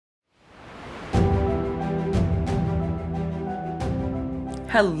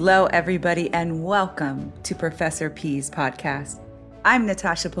Hello, everybody, and welcome to Professor P's podcast. I'm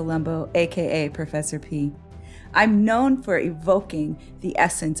Natasha Palumbo, aka Professor P. I'm known for evoking the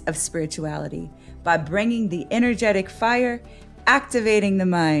essence of spirituality by bringing the energetic fire, activating the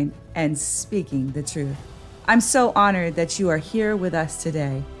mind, and speaking the truth. I'm so honored that you are here with us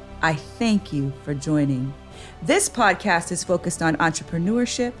today. I thank you for joining. This podcast is focused on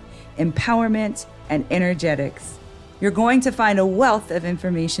entrepreneurship, empowerment, and energetics. You're going to find a wealth of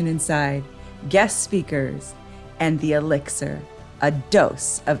information inside, guest speakers, and the elixir, a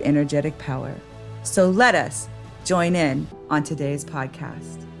dose of energetic power. So let us join in on today's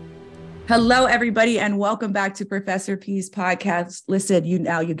podcast. Hello, everybody, and welcome back to Professor P's podcast. Listen,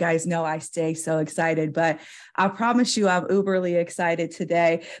 you guys know I stay so excited, but I promise you I'm uberly excited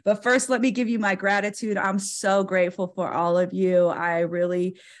today. But first, let me give you my gratitude. I'm so grateful for all of you. I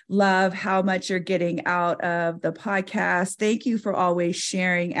really love how much you're getting out of the podcast. Thank you for always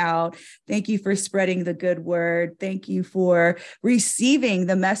sharing out. Thank you for spreading the good word. Thank you for receiving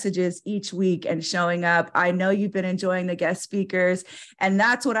the messages each week and showing up. I know you've been enjoying the guest speakers, and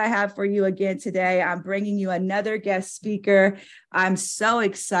that's what I have for you again today. I'm bringing you another guest speaker. I'm so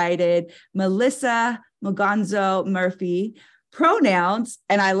excited. Melissa Muganzo Murphy, pronouns,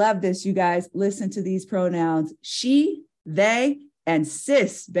 and I love this, you guys. Listen to these pronouns: she, they, and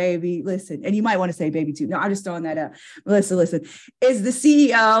sis, baby. Listen, and you might want to say baby too. No, I'm just throwing that out. Melissa, listen, is the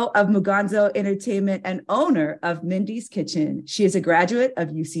CEO of Muganzo Entertainment and owner of Mindy's Kitchen. She is a graduate of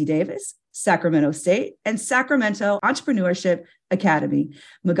UC Davis, Sacramento State, and Sacramento Entrepreneurship Academy.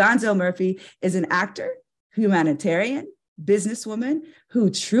 Muganzo Murphy is an actor, humanitarian, businesswoman who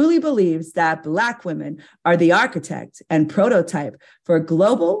truly believes that Black women are the architect and prototype for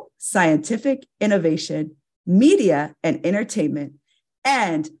global scientific innovation, media and entertainment,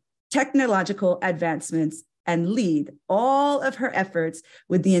 and technological advancements, and lead all of her efforts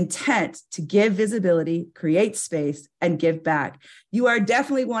with the intent to give visibility, create space, and give back. You are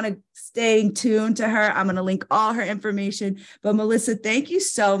definitely want to stay tuned to her. I'm going to link all her information. But Melissa, thank you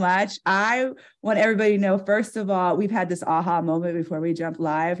so much. I want everybody to know, first of all, we've had this aha moment before we jump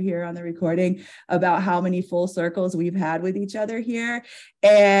live here on the recording about how many full circles we've had with each other here.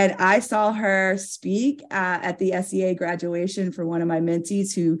 And I saw her speak at the SEA graduation for one of my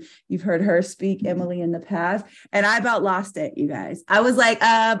mentees who you've heard her speak, Emily, in the past. And I about lost it, you guys. I was like,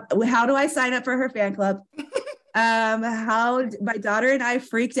 how do I sign up for her fan club? How my daughter and I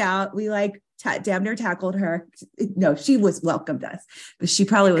freaked out. We damn near tackled her. No, she welcomed us, but she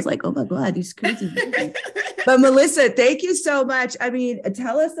probably was like, oh my God, these crazy. But Melissa, thank you so much. I mean,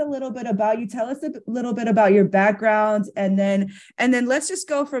 tell us a little bit about you. Tell us a little bit about your background, and then let's just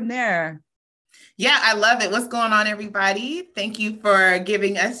go from there. Yeah, I love it. What's going on, everybody? Thank you for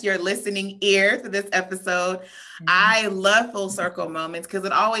giving us your listening ear to this episode. I love full circle moments because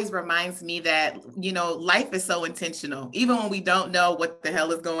it always reminds me that, life is so intentional. Even when we don't know what the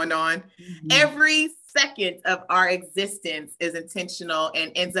hell is going on, every second of our existence is intentional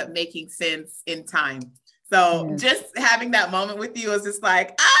and ends up making sense in time. So just having that moment with you is just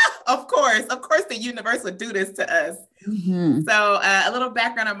like, of course the universe would do this to us. So a little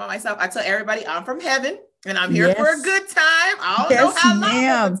background about myself. I tell everybody I'm from heaven and I'm here for a good time. I don't know how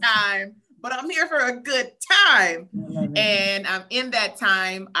long of a time, but I'm here for a good time. And in that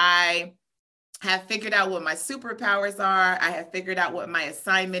time, I have figured out what my superpowers are. I have figured out what my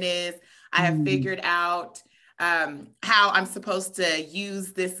assignment is. I have figured out how I'm supposed to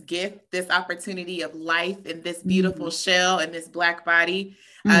use this gift, this opportunity of life in this beautiful shell and this Black body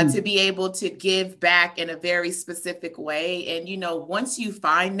to be able to give back in a very specific way. And, once you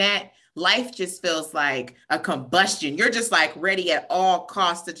find that, life just feels like a combustion. You're just like ready at all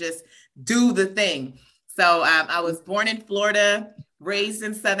costs to just do the thing. So I was born in Florida, raised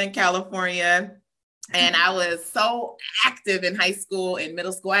in Southern California. And I was so active in high school and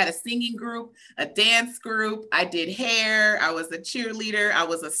middle school. I had a singing group, a dance group. I did hair. I was a cheerleader. I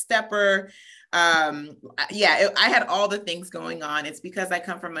was a stepper. I had all the things going on. It's because I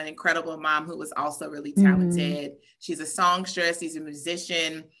come from an incredible mom who was also really talented. She's a songstress. She's a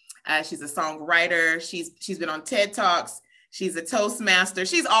musician. She's a songwriter. She's been on TED Talks. She's a Toastmaster.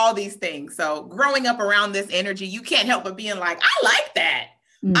 She's all these things. So growing up around this energy, you can't help but being like, I like that.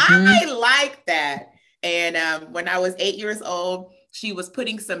 I like that. And when I was 8 years old, she was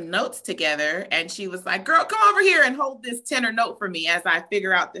putting some notes together and she was like, girl, come over here and hold this tenor note for me as I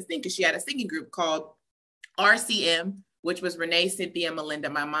figure out this thing. Because she had a singing group called RCM, which was Renee, Cynthia, Melinda.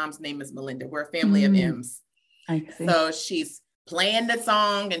 My mom's name is Melinda. We're a family of M's. So she's playing the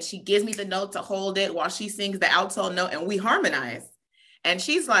song and she gives me the note to hold it while she sings the alto note and we harmonize. And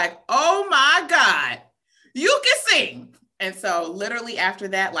she's like, oh my God, you can sing. And so literally after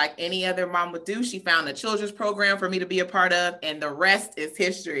that, like any other mom would do, she found a children's program for me to be a part of, and the rest is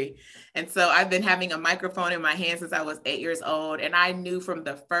history. And so I've been having a microphone in my hand since I was 8 years old. And I knew from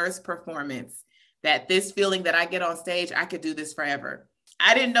the first performance that this feeling that I get on stage, I could do this forever.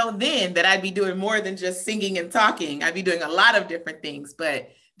 I didn't know then that I'd be doing more than just singing and talking. I'd be doing a lot of different things, but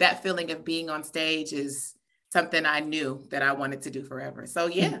that feeling of being on stage is something I knew that I wanted to do forever. So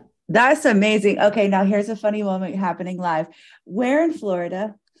yeah. That's amazing. Okay, now here's a funny moment happening live. Where in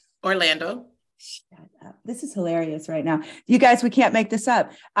Florida? Orlando. Shut up. This is hilarious right now. You guys, we can't make this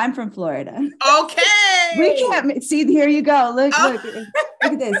up. I'm from Florida. Okay. We can't see, here you go. Look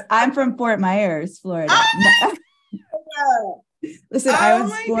at this. I'm from Fort Myers, Florida. Oh, listen, I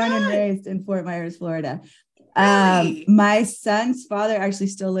was born and raised in Fort Myers, Florida. Really? My son's father actually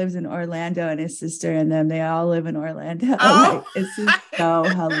still lives in Orlando, and his sister and them, they all live in Orlando. Oh. Like, this is so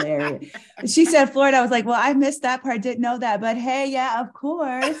hilarious. She said Florida. I was like, well, I missed that part. Didn't know that, but hey, yeah, of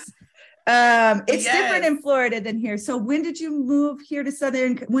course. It's different in Florida than here. So when did you move to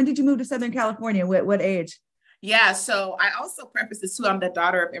Southern California? What age? Yeah, so I also preface this too. I'm the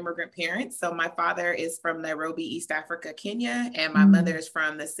daughter of immigrant parents. So my father is from Nairobi, East Africa, Kenya, and my mother is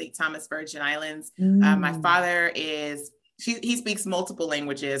from the St. Thomas Virgin Islands. My father he speaks multiple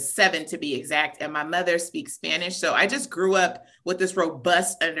languages, 7 to be exact, and my mother speaks Spanish. So I just grew up with this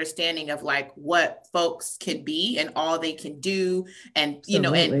robust understanding of like what folks can be and all they can do. And, you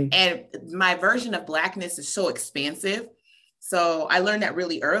know, and my version of Blackness is so expansive. So I learned that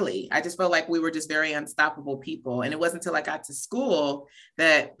really early. I just felt like we were just very unstoppable people. And it wasn't until I got to school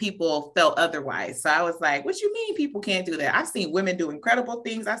that people felt otherwise. So I was like, what you mean people can't do that? I've seen women do incredible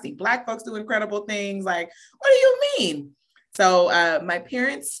things. I've seen Black folks do incredible things. Like, what do you mean? So my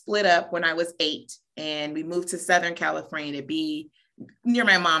parents split up when I was 8, and we moved to Southern California to be near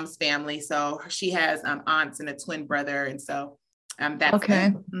my mom's family. So she has aunts and a twin brother. And so that's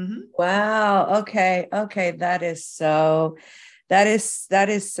okay. Mm-hmm. Wow. Okay. That is so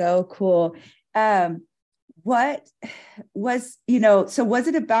cool. What was, so was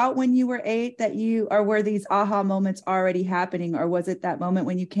it about when you were 8 or were these aha moments already happening? Or was it that moment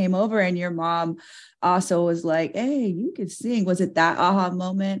when you came over and your mom also was like, hey, you could sing? Was it that aha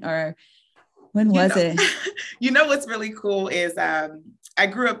moment, or when was it? You know, what's really cool is I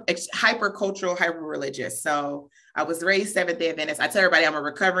grew up hyper-cultural, hyper-religious. So I was raised Seventh-day Adventist. I tell everybody I'm a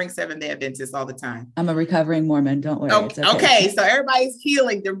recovering Seventh-day Adventist all the time. I'm a recovering Mormon. Don't worry. Okay. So everybody's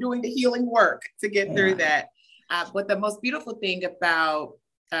healing. They're doing the healing work to get through that. But the most beautiful thing about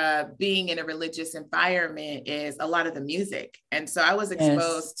being in a religious environment is a lot of the music. And so I was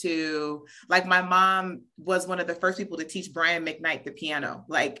exposed to, like, my mom was one of the first people to teach Brian McKnight the piano.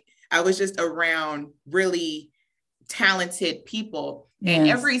 Like, I was just around really talented people. And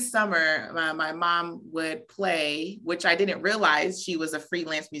every summer, my mom would play, which I didn't realize she was a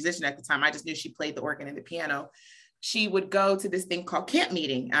freelance musician at the time. I just knew she played the organ and the piano. She would go to this thing called camp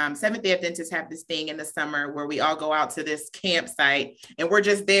meeting. Seventh-day Adventists have this thing in the summer where we all go out to this campsite, and we're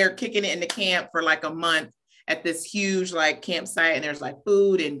just there kicking it in the camp for like a month at this huge like campsite. And there's like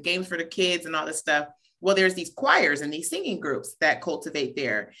food and games for the kids and all this stuff. Well, there's these choirs and these singing groups that cultivate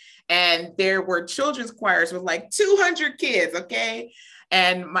there. And there were children's choirs with like 200 kids, okay?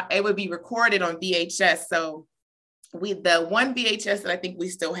 And it would be recorded on VHS. So the one VHS that I think we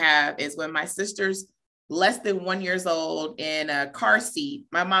still have is when my sister's less than 1 year old in a car seat.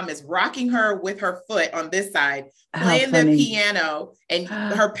 My mom is rocking her with her foot on this side, playing the piano, and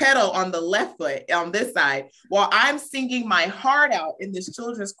her pedal on the left foot on this side, while I'm singing my heart out in this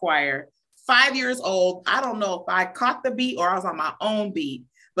children's choir. 5 years old. I don't know if I caught the beat or I was on my own beat,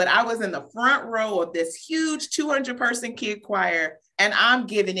 but I was in the front row of this huge 200-person kid choir, and I'm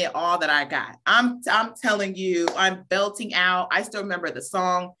giving it all that I got. I'm telling you, I'm belting out. I still remember the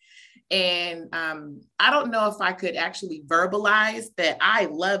song. And I don't know if I could actually verbalize that I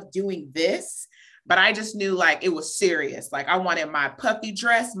love doing this, but I just knew like it was serious. Like I wanted my puffy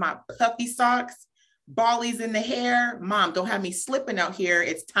dress, my puffy socks, ballies in the hair. Mom, don't have me slipping out here.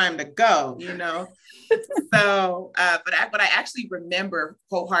 It's time to go, you know? So, but what I actually remember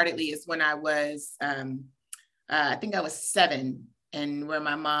wholeheartedly is when I was, I think I was 7, and where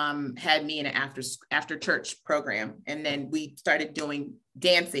my mom had me in an after church program. And then we started doing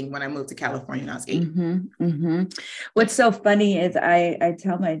dancing when I moved to California when I was 8. Mm-hmm, mm-hmm. What's so funny is I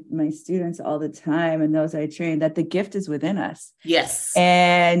tell my students all the time, and those I train, that the gift is within us. Yes.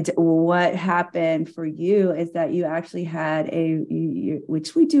 And what happened for you is that you actually had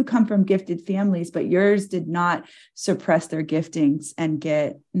which we do come from gifted families, but yours did not suppress their giftings and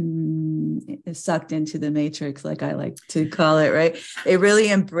get sucked into the matrix, like I like to call it, right? They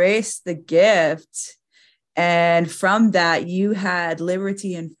really embraced the gift And from that, you had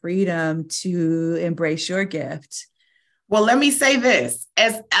liberty and freedom to embrace your gift. Well, let me say this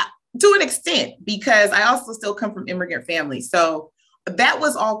as to an extent, because I also still come from immigrant families. So that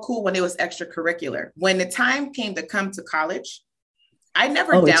was all cool when it was extracurricular. When the time came to come to college, I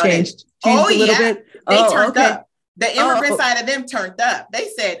never doubted. Changed oh, a little yeah. bit. They turned up. The immigrant side of them turned up. They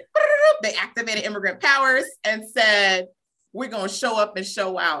said, they activated immigrant powers and said, we're going to show up and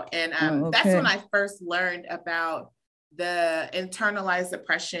show out. And that's when I first learned about the internalized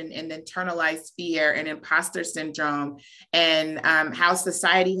oppression and internalized fear and imposter syndrome, and how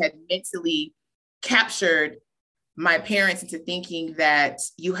society had mentally captured my parents into thinking that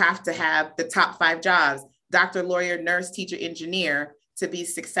you have to have the top 5 jobs, doctor, lawyer, nurse, teacher, engineer, to be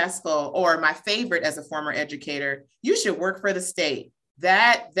successful. Or my favorite as a former educator, you should work for the state.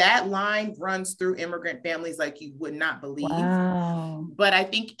 That line runs through immigrant families like you would not believe. Wow. But I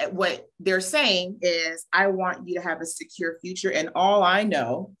think what they're saying is, I want you to have a secure future. And all I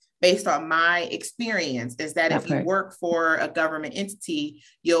know, based on my experience, is that if you work for a government entity,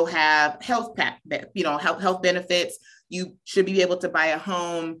 you'll have health benefits. You should be able to buy a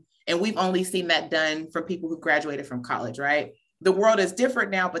home. And we've only seen that done for people who graduated from college, right? The world is different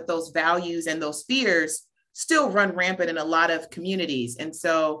now, but those values and those fears still run rampant in a lot of communities. And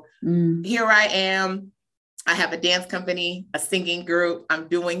so here I am. I have a dance company, a singing group. I'm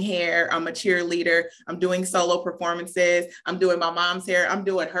doing hair. I'm a cheerleader. I'm doing solo performances. I'm doing my mom's hair. I'm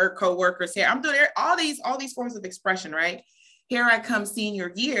doing her coworkers' hair. I'm doing all these forms of expression, right? Here I come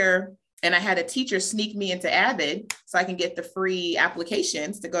senior year, and I had a teacher sneak me into Avid so I can get the free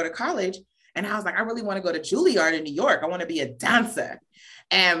applications to go to college. And I was like, I really want to go to Juilliard in New York. I want to be a dancer.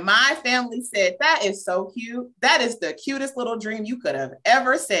 And my family said, that is so cute. That is the cutest little dream you could have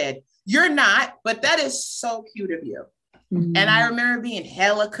ever said. You're not, but that is so cute of you. Mm-hmm. And I remember being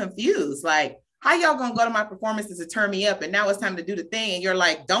hella confused. Like, how y'all gonna go to my performances to turn me up? And now it's time to do the thing. And you're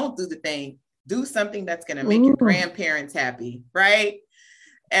like, don't do the thing. Do something that's going to make your grandparents happy. Right.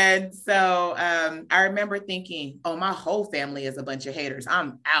 And so I remember thinking, oh, my whole family is a bunch of haters.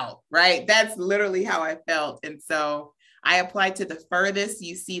 I'm out. Right. That's literally how I felt. And so I applied to the furthest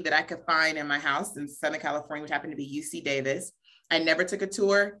UC that I could find in my house in Southern California, which happened to be UC Davis. I never took a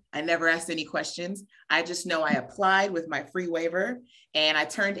tour. I never asked any questions. I just know I applied with my free waiver, and I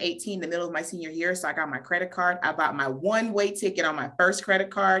turned 18 in the middle of my senior year. So I got my credit card. I bought my one-way ticket on my first credit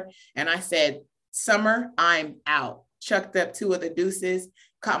card. And I said, summer, I'm out. Chucked up 2 of the deuces,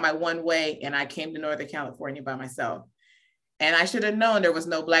 caught my one way, and I came to Northern California by myself. And I should have known there was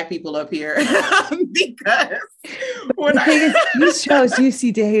no Black people up here because you chose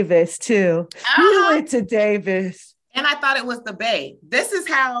UC Davis too. You went to Davis. And I thought it was the Bay. This is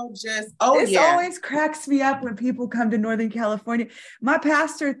how this always cracks me up when people come to Northern California. My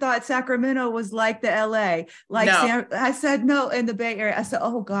pastor thought Sacramento was like the LA. I said, no, in the Bay Area. I said,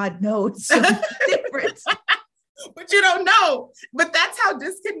 oh God, no, it's so different. But you don't know. But that's how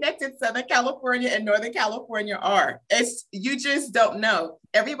disconnected Southern California and Northern California are. You just don't know.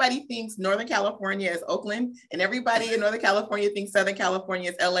 Everybody thinks Northern California is Oakland, and everybody in Northern California thinks Southern California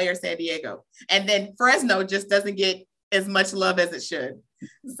is LA or San Diego. And then Fresno just doesn't get as much love as it should.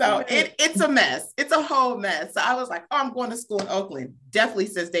 So it's a mess. It's a whole mess. So I was like, oh, I'm going to school in Oakland. Definitely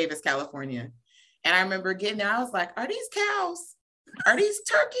says Davis, California. And I remember getting there. I was like, are these cows? Are these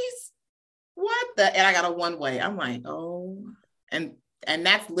turkeys? And I got a one-way. I'm like, oh, and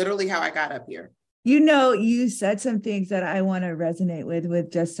that's literally how I got up here. You know, you said some things that I want to resonate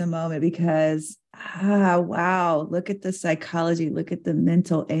with just a moment, because, wow, look at the psychology, look at the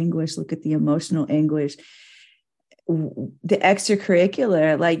mental anguish, look at the emotional anguish, the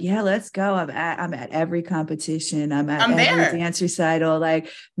extracurricular, like, yeah, let's go. I'm at every competition. I'm every dance recital. Like,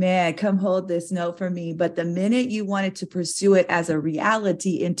 man, come hold this note for me. But the minute you wanted to pursue it as a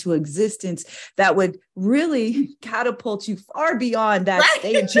reality into existence, that would really catapult you far beyond that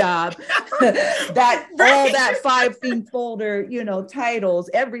stage job, all that 5-thing folder, titles,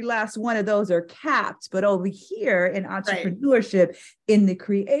 every last one of those are capped. But over here in entrepreneurship, in the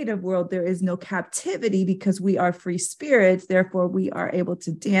creative world, there is no captivity because we are free spirits. Therefore, we are able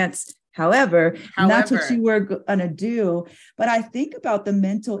to dance. However, that's what you were going to do. But I think about the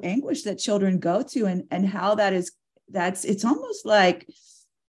mental anguish that children go to and how it's almost like,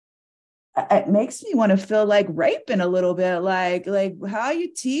 it makes me want to feel like raping a little bit, like how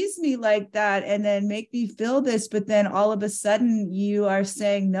you tease me like that and then make me feel this, but then all of a sudden you are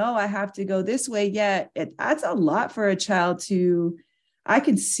saying, no, I have to go this way. Yeah, that's a lot for a child I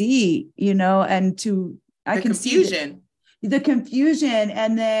can see, and I can see the confusion.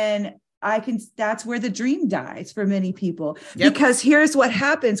 And then that's where the dream dies for many people, because here's what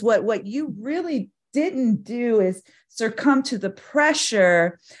happens. What you really didn't do is succumb to the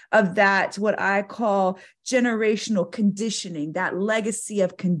pressure of that, what I call generational conditioning, that legacy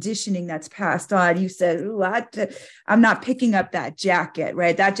of conditioning that's passed on. You said, I'm not picking up that jacket,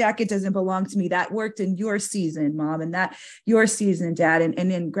 right? That jacket doesn't belong to me. That worked in your season, mom, and that your season, dad, and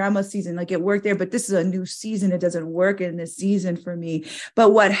in grandma's season, like it worked there, but this is a new season. It doesn't work in this season for me.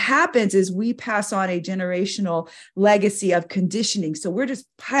 But what happens is we pass on a generational legacy of conditioning. So we're just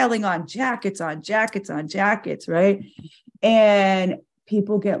piling on jackets on jackets on jackets, right? And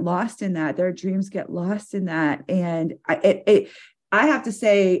people get lost in that. Their dreams get lost in that. And I have to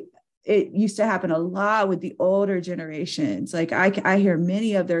say, it used to happen a lot with the older generations. Like I hear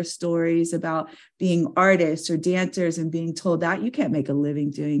many of their stories about being artists or dancers and being told that you can't make a living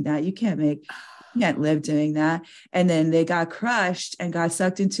doing that. You can't live doing that. And then they got crushed and got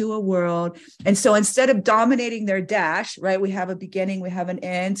sucked into a world. And so instead of dominating their dash, right, we have a beginning, we have an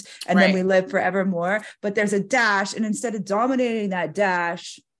end, and then we live forevermore. But there's a dash. And instead of dominating that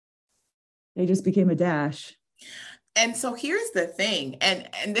dash, they just became a dash. And so here's the thing. And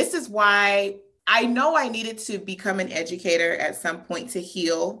this is why I know I needed to become an educator at some point to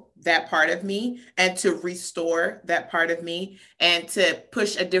heal that part of me and to restore that part of me and to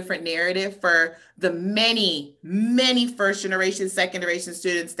push a different narrative for the many, many first generation, second generation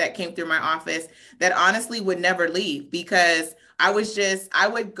students that came through my office that honestly would never leave, because I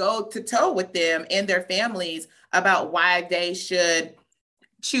would go to toe with them and their families about why they should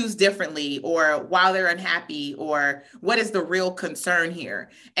choose differently, or why they're unhappy, or what is the real concern here.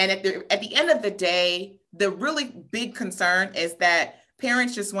 And at the end of the day, the really big concern is that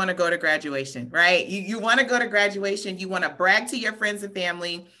parents just want to go to graduation, right? You want to go to graduation. You want to brag to your friends and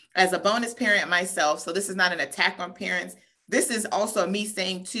family. As a bonus parent myself, so this is not an attack on parents. This is also me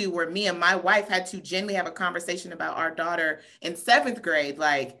saying too, where me and my wife had to genuinely have a conversation about our daughter in 7th grade.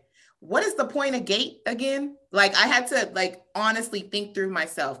 Like, what is the point of GATE again? Like, I had to honestly think through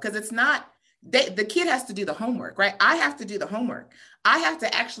myself, because it's not, the kid has to do the homework, right? I have to do the homework. I have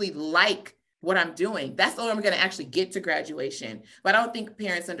to actually like what I'm doing. That's the way I'm going to actually get to graduation. But I don't think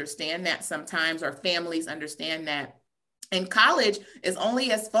parents understand that sometimes, or families understand that. And college is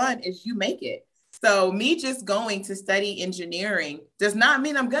only as fun as you make it. So me just going to study engineering does not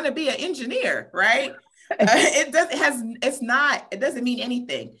mean I'm going to be an engineer, right? It doesn't mean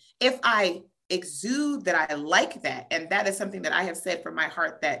anything. If I exude that I like that, and that is something that I have said from my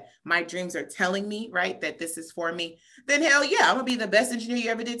heart, that my dreams are telling me, right, that this is for me, then hell yeah, I'm gonna be the best engineer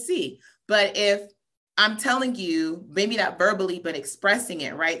you ever did see. But if I'm telling you, maybe not verbally, but expressing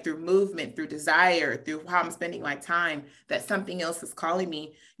it, right, through movement, through desire, through how I'm spending my time, that something else is calling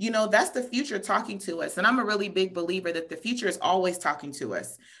me, that's the future talking to us. And I'm a really big believer that the future is always talking to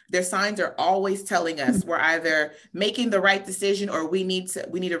us. Their signs are always telling us we're either making the right decision or we need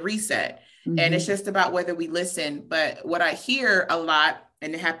a reset. Mm-hmm. And it's just about whether we listen. But what I hear a lot,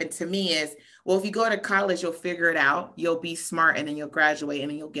 and it happened to me, is, well, if you go to college, you'll figure it out. You'll be smart, and then you'll graduate, and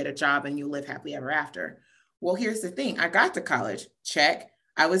then you'll get a job, and you'll live happily ever after. Well, here's the thing. I got to college. Check.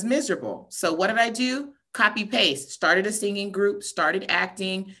 I was miserable. So what did I do? Copy paste. Started a singing group, started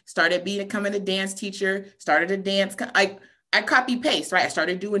acting, started becoming a dance teacher, started a dance. I copy paste, right? I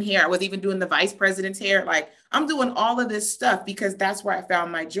started doing hair. I was even doing the vice president's hair. Like, I'm doing all of this stuff because that's where I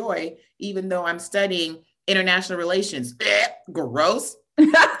found my joy, even though I'm studying international relations. Gross.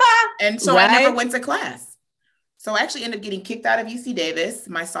 And so right? I never went to class. So I actually ended up getting kicked out of UC Davis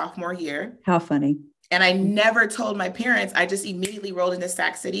my sophomore year. How funny. And I never told my parents. I just immediately rolled into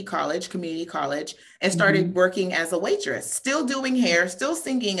Sac City College, community college, and started working as a waitress, still doing hair, still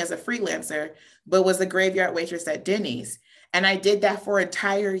singing as a freelancer, but was a graveyard waitress at Denny's. And I did that for an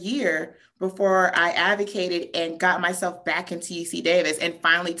entire year before I advocated and got myself back into UC Davis, and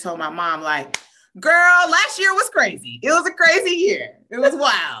finally told my mom, like, girl, last year was crazy. It was a crazy year. It was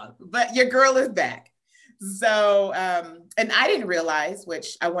wild, but your girl is back. So, and I didn't realize,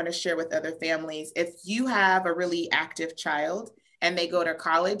 which I want to share with other families, if you have a really active child and they go to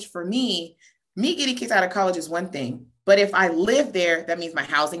college, for me getting kicked out of college is one thing. But if I live there, that means my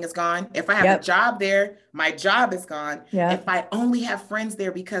housing is gone. If I have a job there, my job is gone. If I only have friends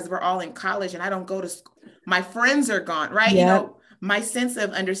there because we're all in college and I don't go to school, my friends are gone, right? My sense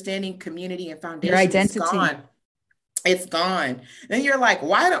of understanding community and foundation is gone. It's gone. Then you're like,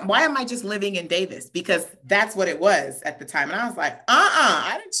 why am I just living in Davis? Because that's what it was at the time. And I was like,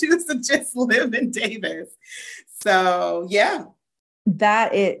 I didn't choose to just live in Davis. So yeah.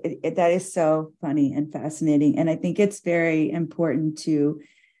 That is so funny and fascinating. And I think it's very important to,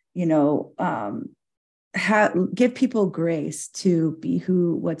 give people grace to be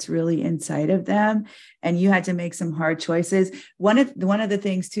what's really inside of them. And you had to make some hard choices. One of the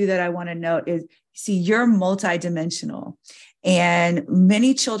things too that I want to note is, see, you're multidimensional, and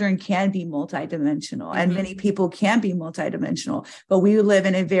many children can be multidimensional, and many people can be multidimensional, but we live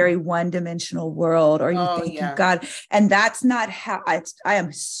in a very one-dimensional world, or you think you've got, and that's not how I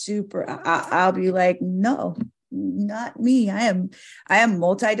am super, I'll be like, no, not me. I am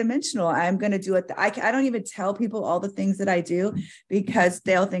multidimensional. I'm going to do it. I don't even tell people all the things that I do because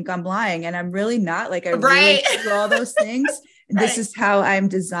they'll think I'm lying, and I'm really not. Like, I really do all those things. This is how I'm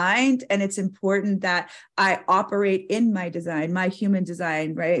designed. And it's important that I operate in my design, my human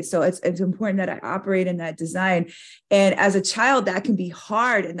design, right? So it's important that I operate in that design. And as a child, that can be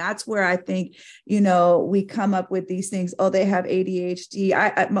hard. And that's where I think, we come up with these things. Oh, they have ADHD.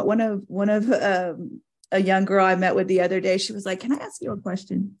 One of a young girl I met with the other day, she was like, "Can I ask you a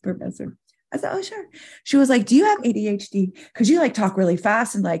question, Professor?" I said, "Oh, sure." She was like, "Do you have ADHD? Because you like talk really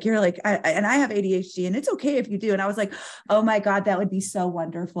fast, and like, you're like, and I have ADHD, and it's okay if you do." And I was like, "Oh my God, that would be so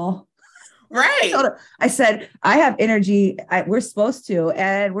wonderful." Right. I said, "I have energy. We're supposed to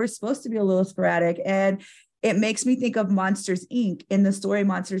be a little sporadic." And it makes me think of Monsters, Inc. in the story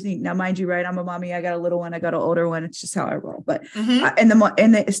Monsters, Inc. Now, mind you, right, I'm a mommy. I got a little one. I got an older one. It's just how I roll. But in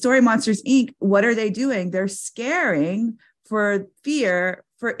the story Monsters, Inc., what are they doing? They're scaring for fear,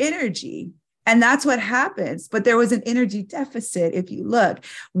 for energy. And that's what happens. But there was an energy deficit, if you look,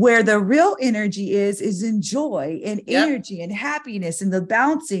 where the real energy is in joy and energy and happiness and the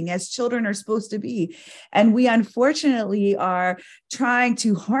bouncing as children are supposed to be. And we unfortunately are trying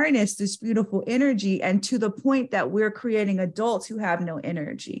to harness this beautiful energy, and to the point that we're creating adults who have no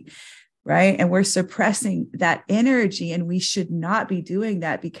energy. Right. And we're suppressing that energy, and we should not be doing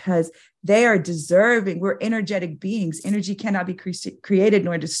that, because they are deserving. We're energetic beings. Energy cannot be created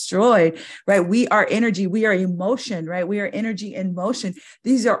nor destroyed, right? We are energy. We are emotion, right? We are energy in motion.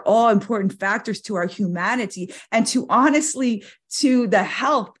 These are all important factors to our humanity, and to honestly, to the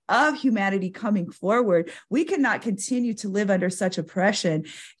health of humanity coming forward. We cannot continue to live under such oppression.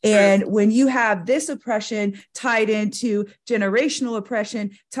 And when you have this oppression tied into generational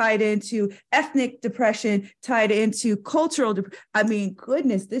oppression, tied into ethnic depression, tied into cultural,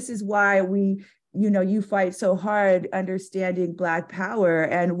 goodness, this is why you fight so hard understanding Black power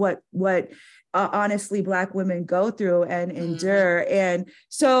and what honestly Black women go through and endure. And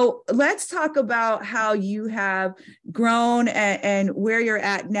so let's talk about how you have grown and where you're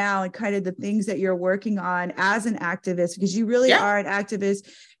at now, and kind of the things that you're working on as an activist, because you really are an activist.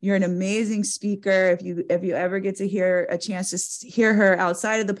 You're an amazing speaker. If you ever get to hear a chance to hear her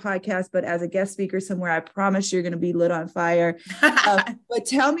outside of the podcast, but as a guest speaker somewhere, I promise you're going to be lit on fire. But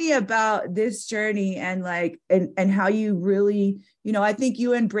tell me about this journey and and how you really, I think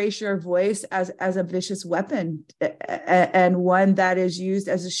you embrace your voice as a vicious weapon, and one that is used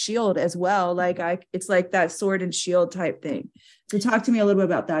as a shield as well. It's like that sword and shield type thing. So talk to me a little bit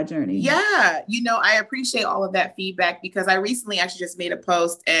about that journey. Yeah. I appreciate all of that feedback, because I recently actually just made a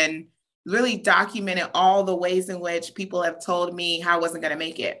post and really documented all the ways in which people have told me how I wasn't going to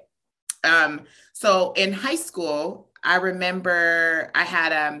make it. So in high school, I remember I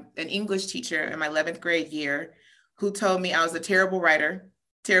had an English teacher in my 11th grade year who told me I was a terrible writer,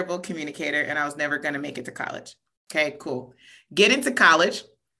 terrible communicator, and I was never going to make it to college. Okay, cool. Get into college,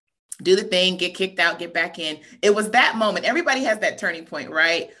 do the thing, get kicked out, get back in. It was that moment. Everybody has that turning point,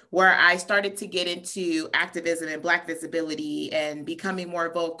 right? Where I started to get into activism and Black visibility and becoming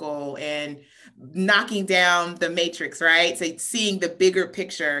more vocal and knocking down the matrix, right? So seeing the bigger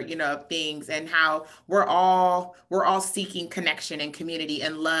picture, of things, and how we're all seeking connection and community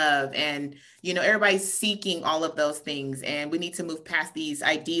and love. And, everybody's seeking all of those things. And we need to move past these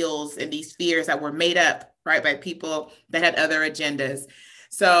ideals and these fears that were made up, right, by people that had other agendas.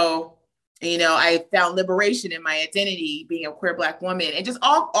 So, I found liberation in my identity, being a queer Black woman, and just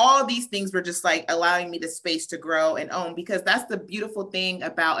all these things were just like allowing me the space to grow and own, because that's the beautiful thing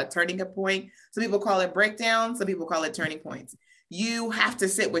about a turning point. Some people call it breakdown. Some people call it turning points. You have to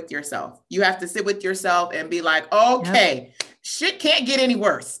sit with yourself. You have to sit with yourself and be like, okay, shit can't get any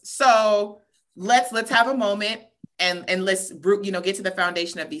worse. So let's have a moment and let's, get to the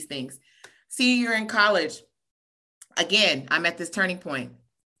foundation of these things. See, you're in college. Again, I'm at this turning point.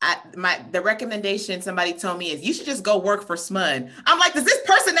 The recommendation somebody told me is you should just go work for SMUD. I'm like, does this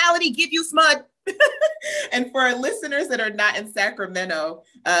personality give you SMUD? And for listeners that are not in Sacramento,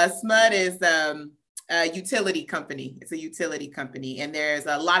 SMUD is a utility company. It's a utility company. And there's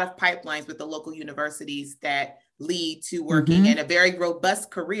a lot of pipelines with the local universities that lead to working in a very robust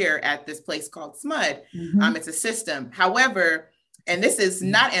career at this place called SMUD. It's a system. However, And this is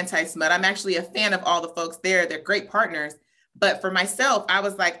not anti-smut. I'm actually a fan of all the folks there. They're great partners. But for myself, I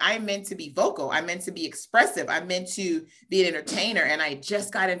was like, I meant to be vocal. I meant to be expressive. I meant to be an entertainer. And I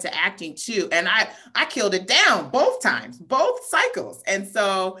just got into acting too. And I killed it down both times, both cycles. And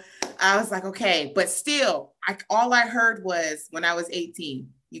so I was like, okay, but still, all I heard was when I was 18,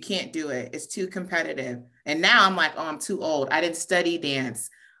 you can't do it. It's too competitive. And now I'm like, oh, I'm too old. I didn't study dance.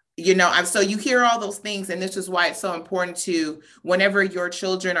 So you hear all those things, and this is why it's so important to, whenever your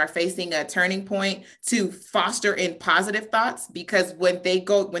children are facing a turning point, to foster in positive thoughts, because when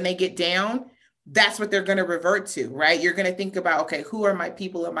they get down, that's what they're going to revert to, right? You're going to think about, okay, who are my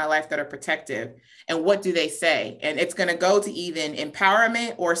people in my life that are protective, and what do they say? And it's going to go to even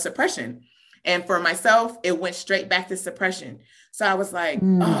empowerment or suppression. And for myself, it went straight back to suppression. So I was like,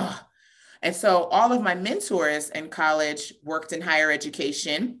 oh. And so all of my mentors in college worked in higher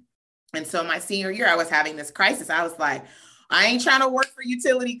education. And so my senior year, I was having this crisis. I was like, I ain't trying to work for a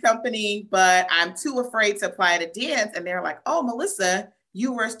utility company, but I'm too afraid to apply to dance. And they're like, oh, Melissa,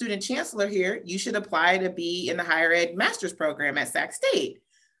 you were a student chancellor here. You should apply to be in the higher ed master's program at Sac State.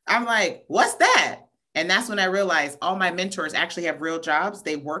 I'm like, what's that? And that's when I realized all my mentors actually have real jobs.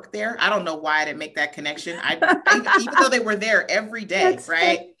 They work there. I don't know why I didn't make that connection. Even though they were there every day, that's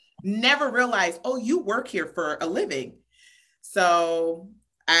right? Funny. Never realized, oh, you work here for a living. So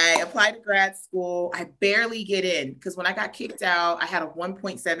I applied to grad school. I barely get in because when I got kicked out, I had a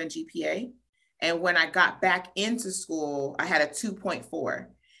 1.7 GPA. And when I got back into school, I had a 2.4.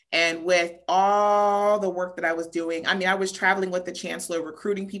 And with all the work that I was doing, I mean, I was traveling with the chancellor,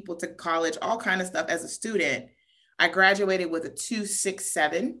 recruiting people to college, all kind of stuff as a student. I graduated with a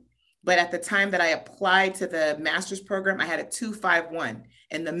 2.67. But at the time that I applied to the master's program, I had a 2.51.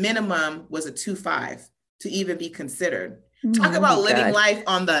 And the minimum was a 2.5 to even be considered. Talk about living life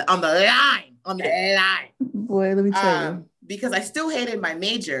on the line. Boy, let me tell you. Because I still hated my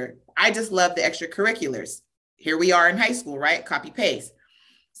major. I just loved the extracurriculars. Here we are in high school, right? Copy paste.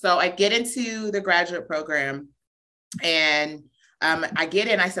 So I get into the graduate program, and I get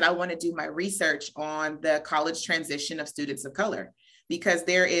in. I said, I want to do my research on the college transition of students of color, because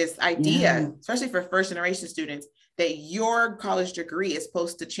there is idea, especially for first generation students, that your college degree is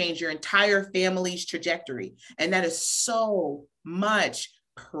supposed to change your entire family's trajectory. And that is so much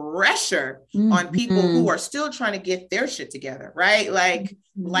pressure on people who are still trying to get their shit together, right? Like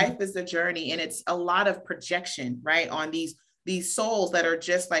life is a journey, and it's a lot of projection, right? On these souls that are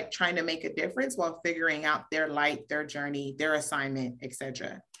just like trying to make a difference while figuring out their light, their journey, their assignment,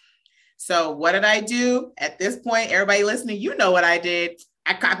 etc. So what did I do at this point? Everybody listening, you know what I did.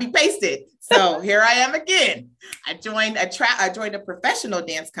 I copy pasted. So here I am again. I joined a professional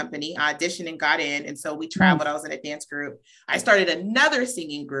dance company, auditioned and got in. And so we traveled. I was in a dance group. I started another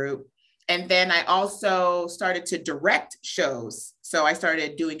singing group. And then I also started to direct shows. So I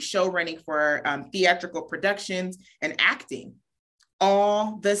started doing show running for theatrical productions and acting.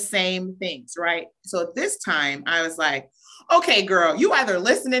 All the same things, right? So at this time, I was like, okay, girl, you either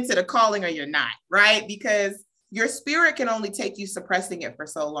listening to the calling or you're not, right? Because your spirit can only take you suppressing it for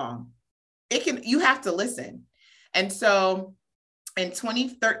so long. You have to listen. And so in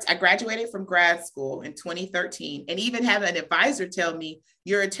 2013, I graduated from grad school in 2013, and even have an advisor tell me,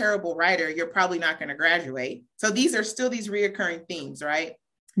 you're a terrible writer, you're probably not going to graduate. So these are still these reoccurring themes, right?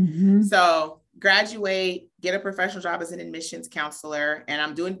 So graduate, get a professional job as an admissions counselor, and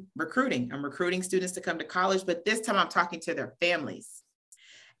I'm doing recruiting. I'm recruiting students to come to college, but this time I'm talking to their families.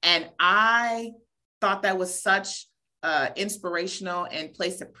 And I thought that was such inspirational and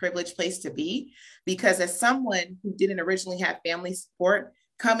a privileged place to be, because as someone who didn't originally have family support,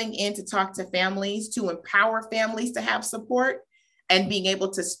 coming in to talk to families, to empower families to have support, and being able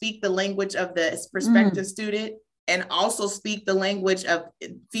to speak the language of the prospective student, and also speak the language of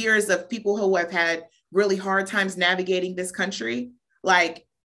fears of people who have had really hard times navigating this country. Like,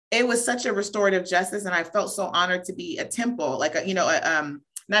 it was such a restorative justice. And I felt so honored to be a temple, like,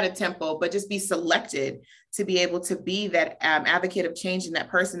 not a temple, but just be selected to be able to be that advocate of change, and that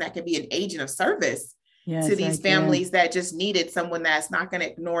person that can be an agent of service to these families that just needed someone that's not going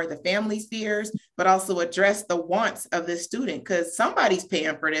to ignore the family's fears, but also address the wants of this student, because somebody's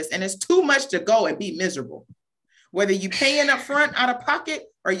paying for this, and it's too much to go and be miserable. Whether you're paying up front out of pocket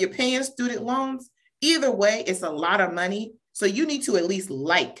or you're paying student loans, either way, it's a lot of money. So you need to at least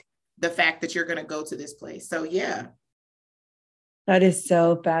like the fact that you're going to go to this place. So yeah. That is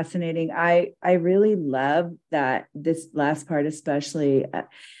so fascinating. I really love that, this last part, especially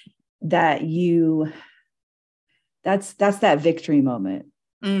that that's that victory moment,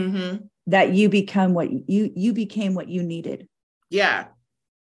 that you become what you became what you needed. Yeah.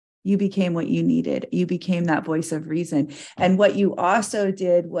 You became what you needed. You became that voice of reason. And what you also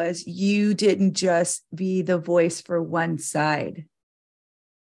did was you didn't just be the voice for one side.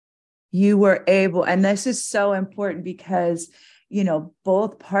 You were able, and this is so important because, you know,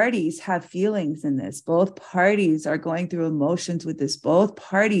 both parties have feelings in this. Both parties are going through emotions with this. Both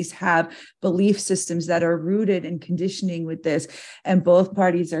parties have belief systems that are rooted in conditioning with this. And both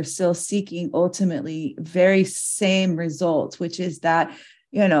parties are still seeking ultimately very same results, which is that,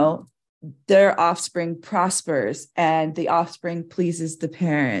 you know, their offspring prospers and the offspring pleases the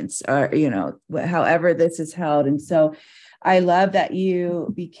parents, or, you know, however this is held. And so I love that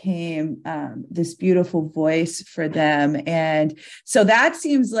you became this beautiful voice for them. And so that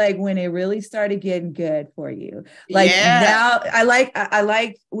seems like when it really started getting good for you. Like now, I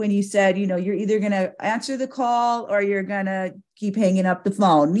like when you said, you know, you're either going to answer the call or you're going to keep hanging up the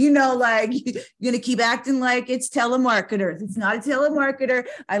phone, you know, like you're going to keep acting like it's telemarketers. It's not a telemarketer.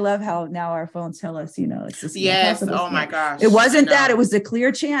 I love how now our phones tell us, you know, it's just possible Oh scam. my gosh. It wasn't that. It was a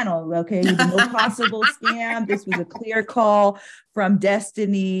clear channel. Okay. No possible scam. This was a clear call from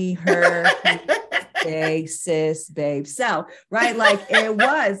Destiny, her, hey, sis, babe. So, right. Like it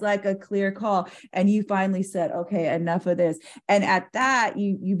was like a clear call. And you finally said, okay, enough of this. And at that,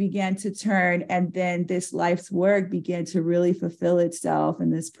 you began to turn, and then this life's work began to really fulfill itself.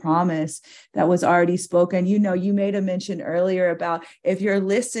 And this promise that was already spoken, you know, you made a mention earlier about if you're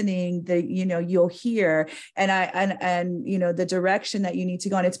listening, you know, you'll hear, and you know, the direction that you need to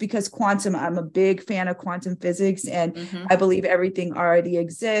go. And it's because quantum, I'm a big fan of quantum physics, and I believe everything already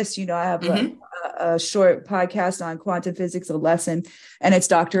exists. You know, I have a short podcast on quantum physics, a lesson, and it's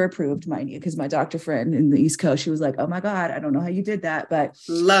doctor approved, mind you, because my doctor friend in the East Coast, she was like, oh my God, I don't know how you did that, but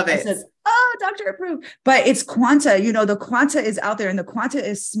love it. I said, oh, doctor approved. But it's quanta, you know, the quanta is out there, and the quanta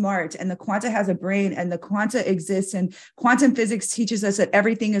is smart, and the quanta has a brain, and the quanta exists, and quantum physics teaches us that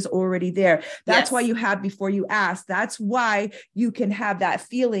everything is already there. That's why you have before you ask. That's why you can have that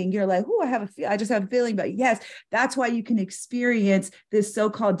feeling. You're like, oh, I just have a feeling, but yes, that's why you can experience this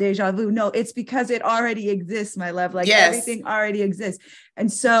so-called deja vu. No, it's because it already exists, my love. Like everything already exists.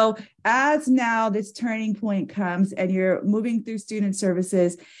 And so as now this turning point comes and you're moving through student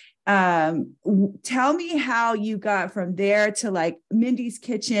services, tell me how you got from there to like Mindy's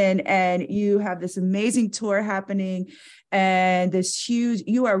Kitchen, and you have this amazing tour happening, and this huge,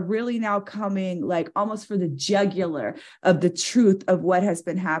 you are really now coming like almost for the jugular of the truth of what has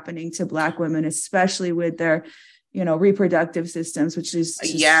been happening to Black women, especially with their, you know, reproductive systems, which is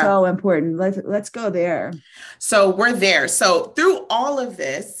just so important. Let's go there. So we're there. So through all of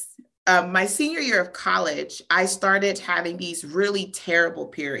this, my senior year of college, I started having these really terrible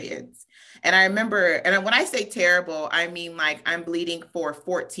periods. And I remember, and when I say terrible, I mean like I'm bleeding for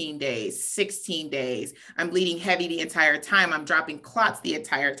 14 days, 16 days. I'm bleeding heavy the entire time. I'm dropping clots the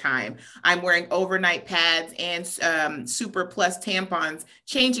entire time. I'm wearing overnight pads and super plus tampons,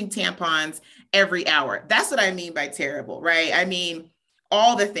 changing tampons every hour. That's what I mean by terrible, right? I mean,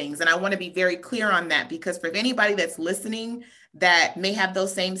 all the things. And I want to be very clear on that, because for anybody that's listening that may have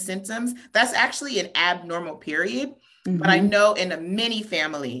those same symptoms, that's actually an abnormal period. But I know in many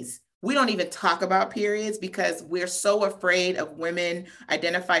families, we don't even talk about periods because we're so afraid of women,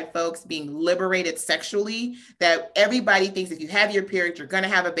 identified folks being liberated sexually, that everybody thinks if you have your period, you're going to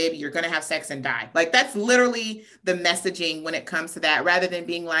have a baby, you're going to have sex and die. Like that's literally the messaging when it comes to that, rather than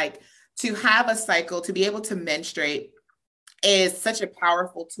being like, to have a cycle, to be able to menstruate is such a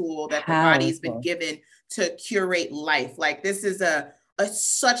powerful tool that the body's been given to curate life. Like this is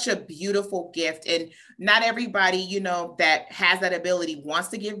such a beautiful gift. And not everybody, you know, that has that ability wants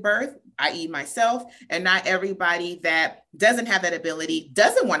to give birth, i.e. myself, and not everybody that doesn't have that ability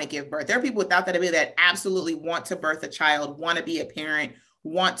doesn't want to give birth. There are people without that ability that absolutely want to birth a child, want to be a parent,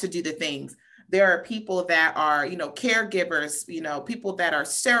 want to do the things. There are people that are, you know, caregivers, you know, people that are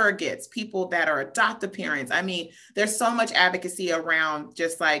surrogates, people that are adoptive parents. I mean, there's so much advocacy around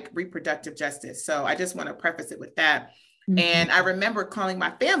just like reproductive justice. So I just want to preface it with that. And I remember calling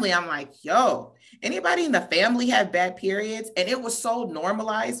my family. I'm like, yo, anybody in the family have bad periods? And it was so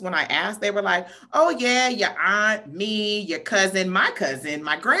normalized when I asked. They were like, oh yeah, your aunt, me, your cousin, my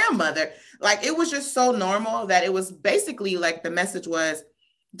grandmother. Like it was just so normal that it was basically like the message was,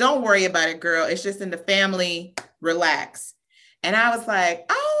 don't worry about it, girl. It's just in the family. Relax. And I was like,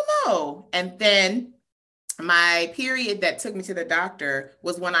 I don't know. And then my period that took me to the doctor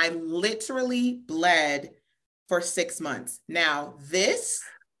was when I literally bled for 6 months. Now, this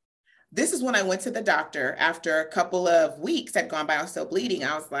is when I went to the doctor after a couple of weeks had gone by. I was still bleeding.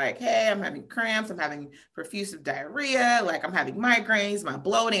 I was like, hey, I'm having cramps. I'm having profusive diarrhea. Like I'm having migraines, my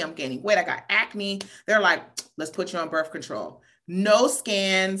bloating, I'm gaining weight. I got acne. They're like, let's put you on birth control. No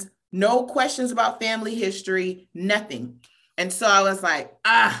scans, No questions about family history, nothing. And so I was like,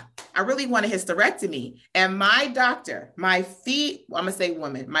 I really want a hysterectomy. And my doctor, I'm going to say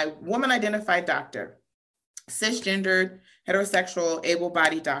woman, my woman identified doctor, cisgendered, heterosexual,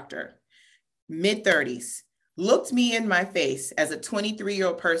 able-bodied doctor, mid-30s, looked me in my face as a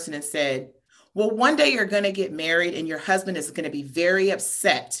 23-year-old person and said, well, one day you're going to get married and your husband is going to be very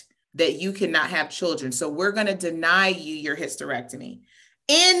upset that you cannot have children. So we're going to deny you your hysterectomy.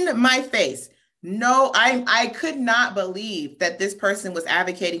 In my face. No, I could not believe that this person was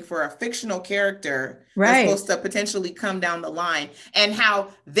advocating for a fictional character that's supposed to potentially come down the line, and how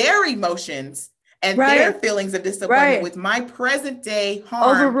their emotions and their feelings of disappointment with my present day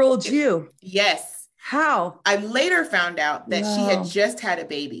harm overruled you. Yes. How? I later found out that she had just had a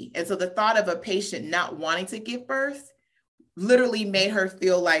baby. And so the thought of a patient not wanting to give birth literally made her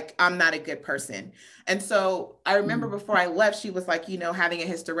feel like I'm not a good person. And so I remember before I left, she was like, having a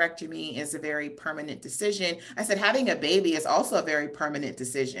hysterectomy is a very permanent decision. I said, having a baby is also a very permanent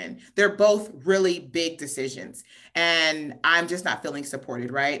decision. They're both really big decisions. And I'm just not feeling supported,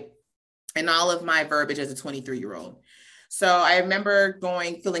 right? And all of my verbiage as a 23-year-old. So I remember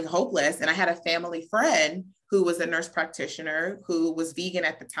feeling hopeless. And I had a family friend who was a nurse practitioner who was vegan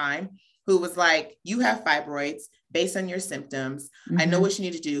at the time, who was like, you have fibroids based on your symptoms. I know what you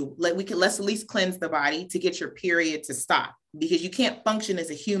need to do. Let's at least cleanse the body to get your period to stop, because you can't function as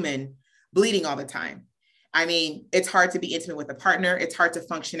a human bleeding all the time. I mean, it's hard to be intimate with a partner. It's hard to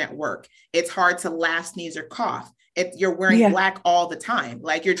function at work. It's hard to laugh, sneeze, or cough. You're wearing black all the time.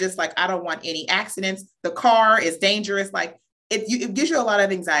 Like, you're just like, I don't want any accidents. The car is dangerous. Like, it gives you a lot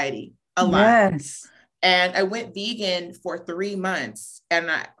of anxiety, a lot. Yes. And I went vegan for 3 months. And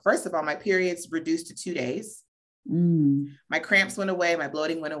first of all, my periods reduced to 2 days. My cramps went away. My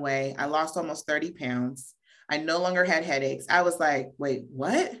bloating went away. I lost almost 30 pounds. I no longer had headaches. I was like, wait,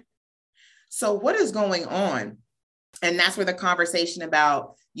 what? So what is going on? And that's where the conversation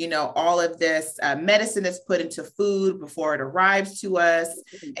about, all of this medicine that's put into food before it arrives to us,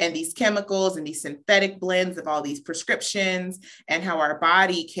 and these chemicals and these synthetic blends of all these prescriptions, and how our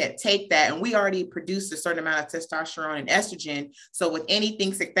body can't take that. And we already produce a certain amount of testosterone and estrogen. So with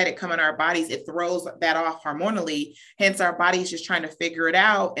anything synthetic coming in our bodies, it throws that off hormonally. Hence, our body's just trying to figure it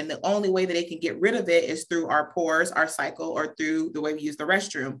out. And the only way that it can get rid of it is through our pores, our cycle, or through the way we use the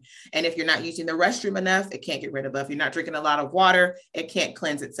restroom. And if you're not using the restroom enough, it can't get rid of it. If you're not drinking a lot of water, it can't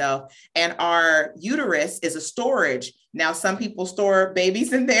cleanse itself. And our uterus is a storage. Now, some people store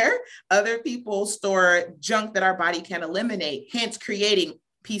babies in there. Other people store junk that our body can eliminate, hence creating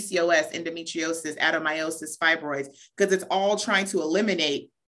PCOS, endometriosis, adenomyosis, fibroids, because it's all trying to eliminate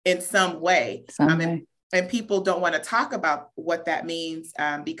in some way. And people don't want to talk about what that means,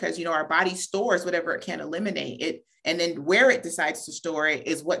 because, our body stores whatever it can eliminate it. And then where it decides to store it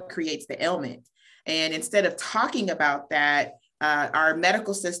is what creates the ailment. And instead of talking about that, our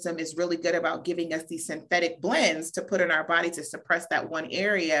medical system is really good about giving us these synthetic blends to put in our body to suppress that one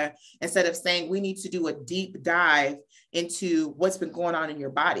area, instead of saying we need to do a deep dive into what's been going on in your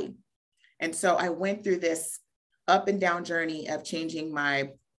body. And so I went through this up and down journey of changing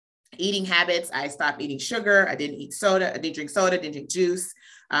my eating habits. I stopped eating sugar. I didn't eat soda. I didn't drink soda, didn't drink juice.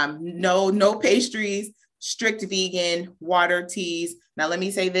 No pastries. Strict vegan, water, teas. Now, let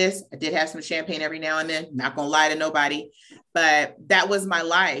me say this. I did have some champagne every now and then, not going to lie to nobody, but that was my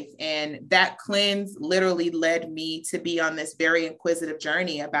life. And that cleanse literally led me to be on this very inquisitive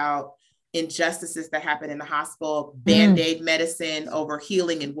journey about injustices that happen in the hospital, Band-Aid medicine over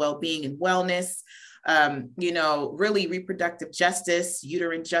healing and well-being and wellness, really reproductive justice,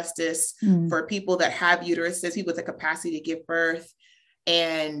 uterine justice for people that have uteruses, people with the capacity to give birth.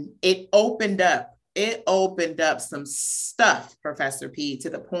 And it opened up some stuff, Professor P, to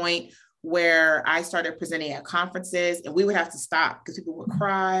the point where I started presenting at conferences, and we would have to stop because people would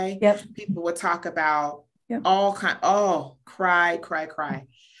cry. People would talk about cry.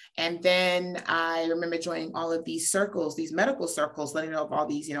 And then I remember joining all of these circles, these medical circles, letting know of all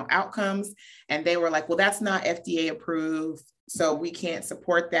these, outcomes. And they were like, well, that's not FDA approved, so we can't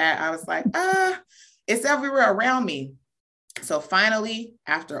support that. I was like, it's everywhere around me. So finally,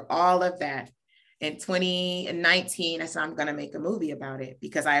 after all of that, in 2019, I said, I'm going to make a movie about it,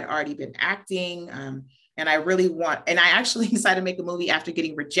 because I had already been acting. And I actually decided to make a movie after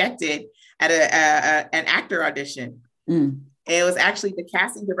getting rejected at an actor audition. It was actually the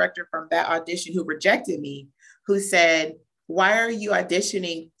casting director from that audition who rejected me, who said, why are you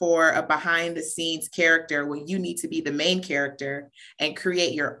auditioning for a behind the scenes character when you need to be the main character and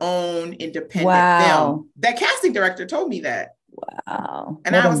create your own independent film? That casting director told me that. Wow.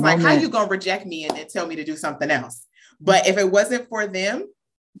 And I was like, how you going to reject me and then tell me to do something else? But if it wasn't for them,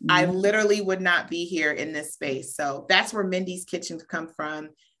 I literally would not be here in this space. So that's where Mindy's Kitchens come from.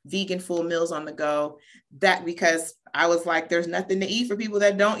 Vegan full meals on the go. That because I was like, there's nothing to eat for people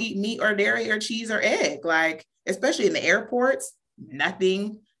that don't eat meat or dairy or cheese or egg. Like, especially in the airports,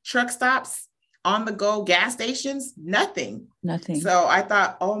 nothing. Truck stops, on the go, gas stations, nothing. So I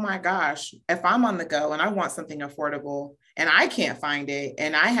thought, oh my gosh, if I'm on the go and I want something affordable and I can't find it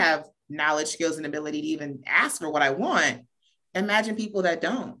and I have knowledge, skills, and ability to even ask for what I want, imagine people that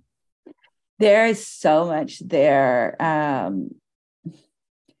don't. There is so much there.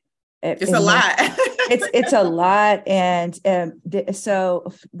 It's a lot. it's a lot. And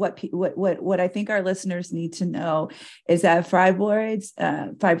so what I think our listeners need to know is that fibroids,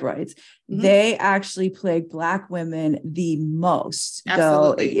 they actually plague Black women the most.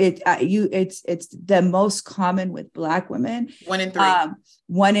 Absolutely. So it's the most common with Black women. 1 in 3.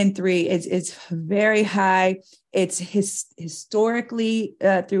 1 in 3 is very high. It's historically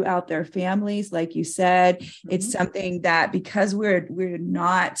throughout their families, like you said. It's something that because we're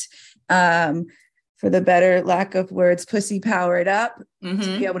not, for the better lack of words, pussy powered up to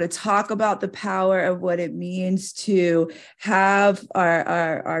be able to talk about the power of what it means to have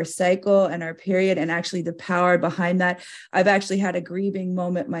our cycle and our period, and actually the power behind that. I've actually had a grieving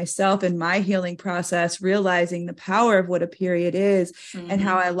moment myself in my healing process, realizing the power of what a period is and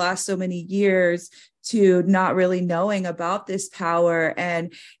how I lost so many years to not really knowing about this power.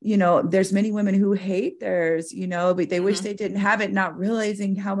 And, there's many women who hate theirs, but they wish they didn't have it, not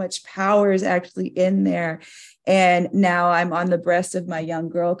realizing how much power is actually in there. And now I'm on the breast of my young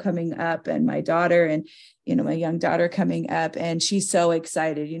girl coming up and my daughter and, my young daughter coming up, and she's so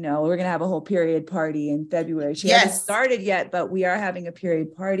excited. We're going to have a whole period party in February. She hasn't started yet, but we are having a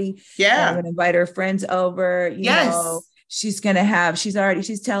period party. Yeah. And I'm going to invite her friends over, she's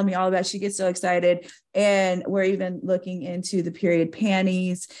telling me all about it. She gets so excited. And we're even looking into the period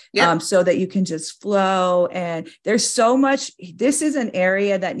panties, so that you can just flow. And there's so much, this is an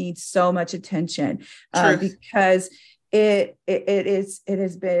area that needs so much attention, because it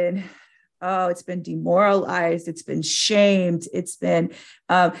has been, it's been demoralized. It's been shamed. It's been,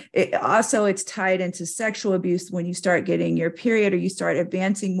 it's tied into sexual abuse. When you start getting your period or you start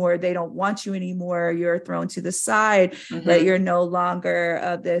advancing more, they don't want you anymore. You're thrown to the side, right? You're no longer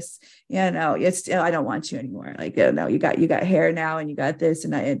of this, it's still, I don't want you anymore. Like, no, you got hair now and you got this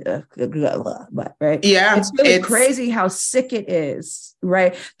and right. Yeah. It's really crazy how sick it is,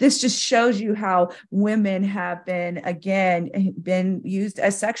 right? This just shows you how women have been used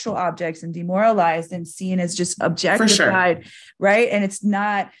as sexual objects and demoralized and seen as just objectified, right? And it's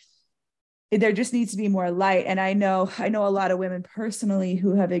not, there just needs to be more light. And I know a lot of women personally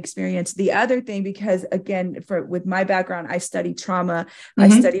who have experienced the other thing, because again, with my background, I study trauma. I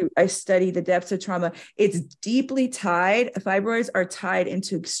study the depths of trauma. It's deeply tied. Fibroids are tied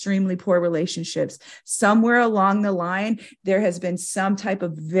into extremely poor relationships. Somewhere along the line, there has been some type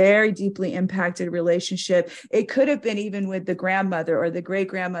of very deeply impacted relationship. It could have been even with the grandmother or the great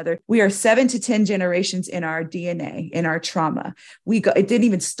grandmother. We are 7 to 10 generations in our DNA, in our trauma. It didn't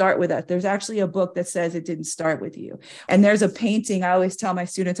even start with us. There's actually a book that says it didn't start with you. And there's a painting. I always tell my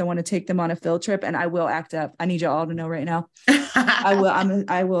students I want to take them on a field trip, and I will act up. I need you all to know right now.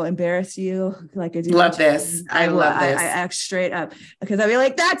 I will embarrass you like I do. Love this. I love this. I act straight up because I'll be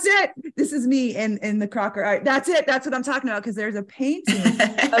like, that's it. This is me in the Crocker art. That's it. That's what I'm talking about. Because there's a painting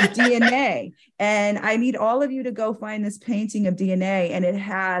of DNA, and I need all of you to go find this painting of DNA, and it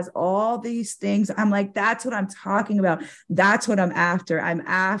has all these things. I'm like, that's what I'm talking about. That's what I'm after. I'm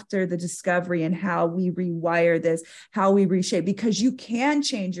after the discovery and how we rewire this, how we reshape, because you can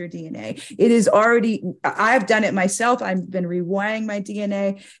change your DNA. It is already, I've done it myself. I've been rewiring my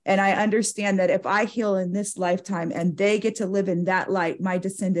DNA, and I understand that if I heal in this lifetime and they get to live in that light, my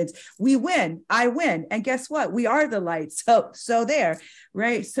descendants, we win, I win. And guess what? We are the light. So there,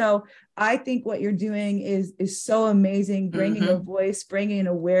 right? So I think what you're doing is so amazing, bringing a voice, bringing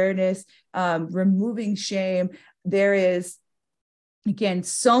awareness, removing shame. There is, again,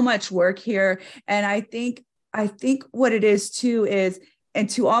 so much work here. And I think what it is too is, and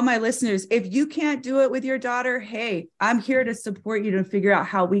to all my listeners, if you can't do it with your daughter, hey, I'm here to support you to figure out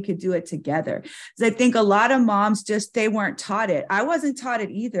how we could do it together. Because I think a lot of moms they weren't taught it. I wasn't taught it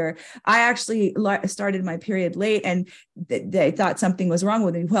either. I actually started my period late, and they thought something was wrong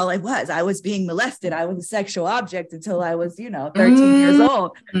with me. Well, I was being molested. I was a sexual object until I was, 13 years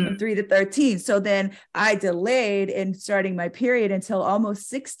old, from 3 to 13. So then I delayed in starting my period until almost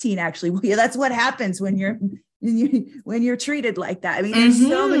 16, actually. Well, yeah, that's what happens when you're when you're treated like that. I mean, there's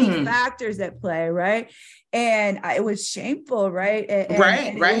so many factors at play, right? And it was shameful, right? And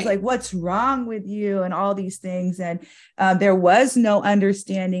it was like, what's wrong with you? And all these things. And there was no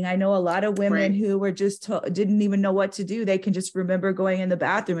understanding. I know a lot of women who were just didn't even know what to do. They can just remember going in the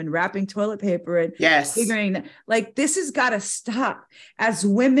bathroom and wrapping toilet paper and figuring that, like, this has got to stop. As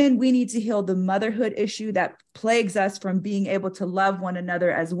women, we need to heal the motherhood issue that plagues us from being able to love one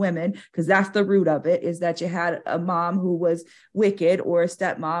another as women, because that's the root of it, is that you had a mom who was wicked, or a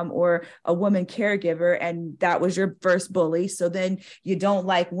stepmom, or a woman caregiver, and that was your first bully. So then you don't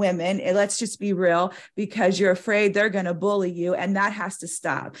like women, and let's just be real, because you're afraid they're going to bully you, and that has to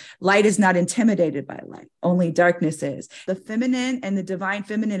stop. Light is not intimidated by light, only darkness is. The feminine and the divine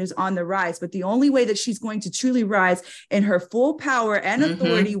feminine is on the rise, but the only way that she's going to truly rise in her full power and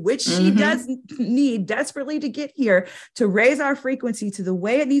authority, which she does need desperately to get here, to raise our frequency to the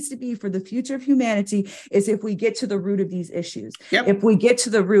way it needs to be for the future of humanity, is if we get to the root of these issues. If we get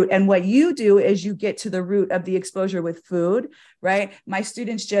to the root, and what you do is you get to the root of the exposure with food, right? My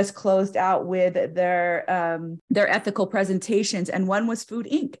students just closed out with their ethical presentations, and one was Food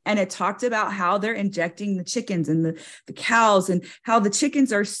Inc. And it talked about how they're injecting the chickens and the cows, and how the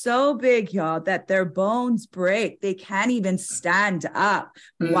chickens are so big, y'all, that their bones break. They can't even stand up.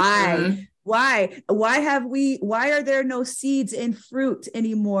 Why? Why are there no seeds in fruit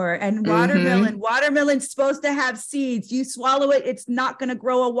anymore? And watermelon's supposed to have seeds. You swallow it, it's not going to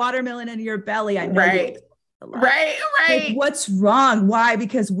grow a watermelon in your belly. I know. Right. Like, what's wrong? Why?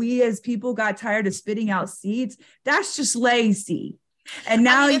 Because we as people got tired of spitting out seeds. That's just lazy. And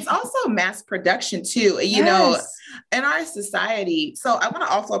now it's also mass production too, you know, in our society. So I want to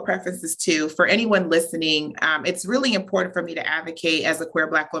also preface this too, for anyone listening. It's really important for me to advocate as a queer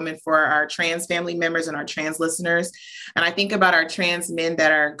Black woman for our trans family members and our trans listeners. And I think about our trans men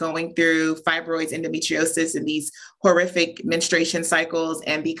that are going through fibroids, endometriosis, and these horrific menstruation cycles.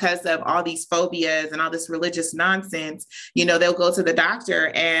 And because of all these phobias and all this religious nonsense, you know, they'll go to the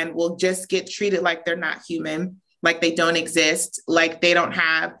doctor and will just get treated like they're not human, like they don't exist, like they don't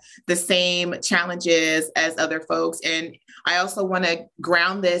have the same challenges as other folks. And I also want to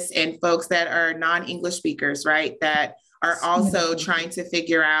ground this in folks that are non-English speakers, right? That are also trying to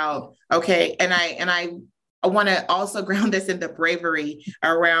figure out, okay, and I want to also ground this in the bravery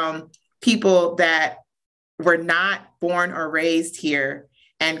around people that were not born or raised here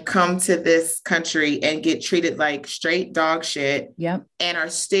and come to this country and get treated like straight dog shit, and are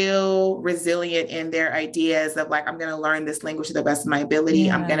still resilient in their ideas of like, I'm going to learn this language to the best of my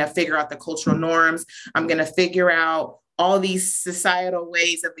ability. I'm going to figure out the cultural norms. I'm going to figure out all these societal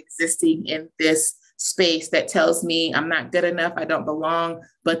ways of existing in this space that tells me I'm not good enough, I don't belong,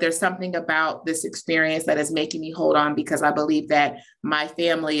 but there's something about this experience that is making me hold on, because I believe that my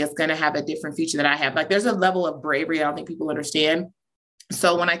family is going to have a different future that I have. Like, there's a level of bravery I don't think people understand.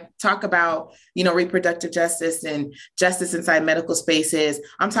 So when I talk about, you know, reproductive justice and justice inside medical spaces,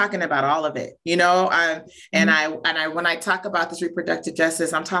 I'm talking about all of it, you know, when I talk about this reproductive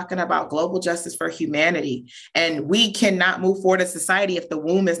justice, I'm talking about global justice for humanity. And we cannot move forward as society if the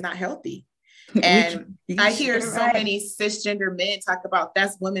womb is not healthy. And I hear so many cisgender men talk about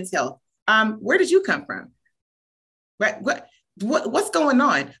that's women's health. Where did you come from? Right? What's going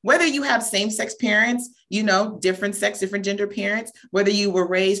on? Whether you have same-sex parents, you know, different sex, different gender parents, whether you were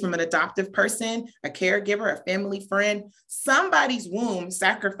raised from an adoptive person, a caregiver, a family friend, somebody's womb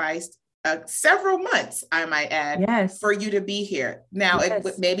sacrificed several months, I might add, for you to be here. Now,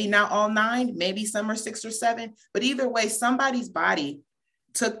 maybe not all 9, maybe some are 6 or 7, but either way, somebody's body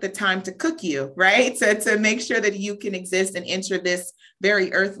took the time to cook you, right? To make sure that you can exist and enter this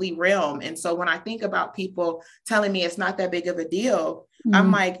very earthly realm. And so when I think about people telling me it's not that big of a deal,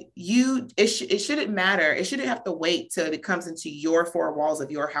 I'm like, it shouldn't matter. It shouldn't have to wait till it comes into your 4 walls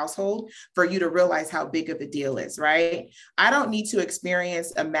of your household for you to realize how big of a deal is, right? I don't need to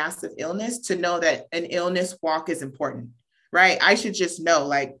experience a massive illness to know that an illness walk is important, right? I should just know,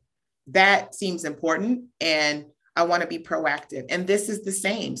 like, that seems important, and I want to be proactive. And this is the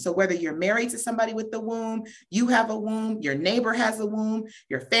same. So whether you're married to somebody with the womb, you have a womb, your neighbor has a womb,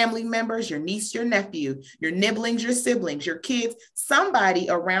 your family members, your niece, your nephew, your nibblings, your siblings, your kids, somebody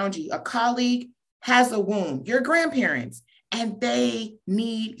around you, a colleague has a womb, your grandparents, and they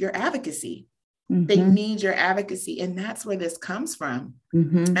need your advocacy. They need your advocacy. And that's where this comes from.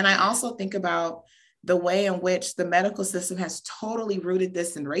 And I also think about the way in which the medical system has totally rooted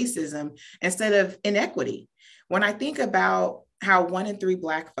this in racism instead of inequity. When I think about how 1 in 3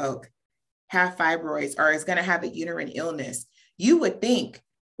 Black folk have fibroids or is going to have a uterine illness, you would think,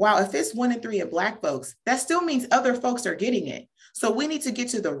 wow, if it's 1 in 3 of Black folks, that still means other folks are getting it. So we need to get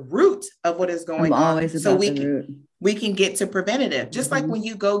to the root of what is going I'm on always so about the root. we can get to preventative. Just like when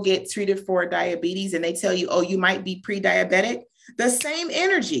you go get treated for diabetes and they tell you, oh, you might be pre-diabetic, the same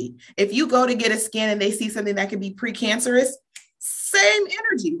energy. If you go to get a scan and they see something that could be precancerous, same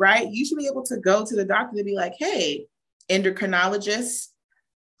energy, right? You should be able to go to the doctor to be like, hey, endocrinologist,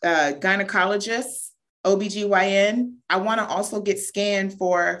 gynecologist, OBGYN, I want to also get scanned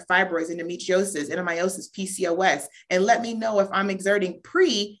for fibroids, endometriosis, adenomyosis, PCOS, and let me know if I'm exerting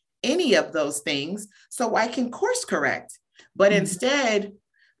pre any of those things so I can course correct. But instead,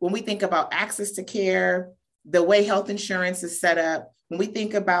 when we think about access to care, the way health insurance is set up, when we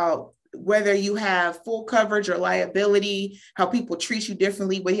think about whether you have full coverage or liability, how people treat you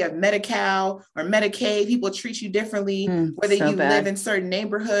differently, whether you have Medi-Cal or Medicaid, people treat you differently, whether you live in certain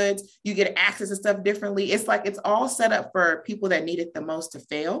neighborhoods, you get access to stuff differently. It's like, it's all set up for people that need it the most to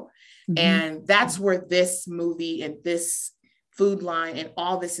fail. And that's where this movie and this food line and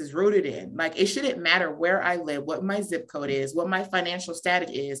all this is rooted in. Like, it shouldn't matter where I live, what my zip code is, what my financial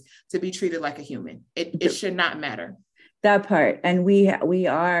status is, to be treated like a human. It should not matter. That part. And we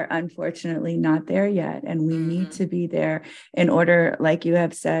are unfortunately not there yet. And we need to be there in order, like you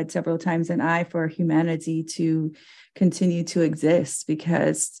have said several times, for humanity to continue to exist,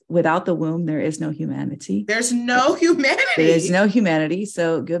 because without the womb, there is no humanity. There's no humanity. There is no humanity.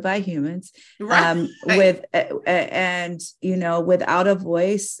 So goodbye, humans. Right. Without a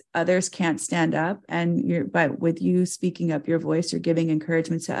voice, others can't stand up. And but with you speaking up your voice, you're giving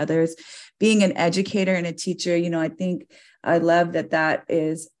encouragement to others. Being an educator and a teacher, I think I love that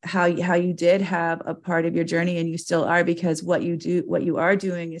is how you did have a part of your journey, and you still are, because what you are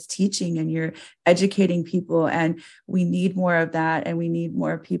doing is teaching, and you're educating people, and we need more of that. And we need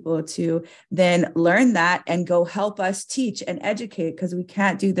more people to then learn that and go help us teach and educate, because we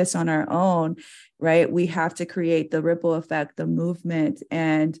can't do this on our own, right? We have to create the ripple effect, the movement.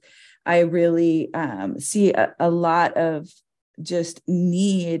 And I really see a lot of just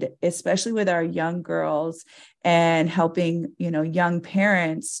need, especially with our young girls, and helping, young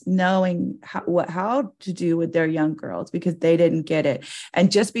parents knowing how to do with their young girls, because they didn't get it.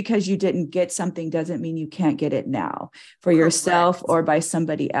 And just because you didn't get something doesn't mean you can't get it now for yourself or by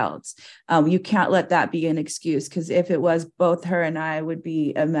somebody else. You can't let that be an excuse, because if it was, both her and I would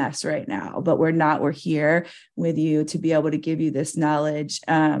be a mess right now, but we're not. We're here with you to be able to give you this knowledge,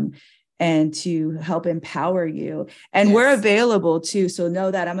 and to help empower you. And we're available too. So know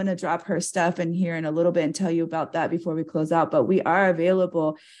that I'm going to drop her stuff in here in a little bit and tell you about that before we close out, but we are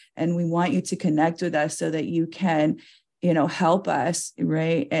available, and we want you to connect with us so that you can, help us,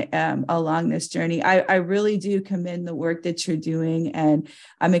 right, along this journey. I really do commend the work that you're doing, and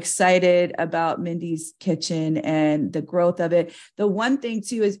I'm excited about Mindy's Kitchen and the growth of it. The one thing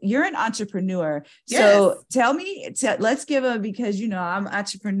too is you're an entrepreneur. So tell me, let's give because I'm an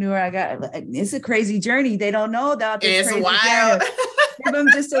entrepreneur. It's a crazy journey. They don't know about this. It's wild. Give them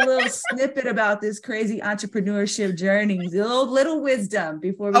just a little snippet about this crazy entrepreneurship journey, a little wisdom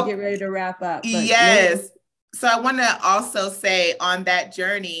before we get ready to wrap up. So I want to also say, on that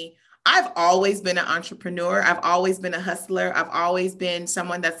journey, I've always been an entrepreneur. I've always been a hustler. I've always been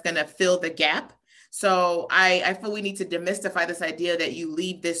someone that's going to fill the gap. So I feel we need to demystify this idea that you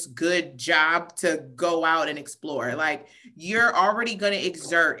leave this good job to go out and explore. Like, you're already going to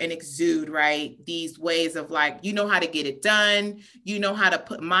exert and exude, right, these ways of, like, how to get it done. How to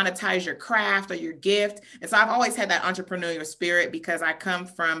monetize your craft or your gift. And so I've always had that entrepreneurial spirit, because I come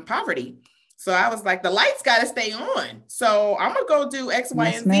from poverty. So I was like, the lights got to stay on. So I'm going to go do X, Y,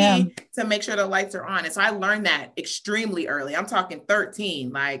 and Z to make sure the lights are on. And so I learned that extremely early. I'm talking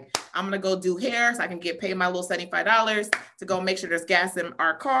 13. Like, I'm going to go do hair so I can pay my little $75 to go make sure there's gas in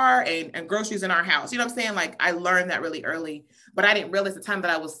our car and groceries in our house. You know what I'm saying? Like, I learned that really early, but I didn't realize at the time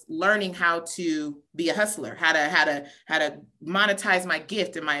that I was learning how to be a hustler, how to monetize my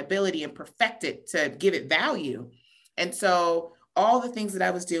gift and my ability and perfect it to give it value. And so all the things that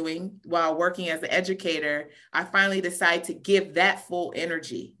I was doing while working as an educator, I finally decided to give that full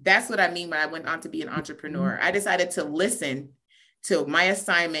energy. That's what I mean when I went on to be an entrepreneur. I decided to listen to my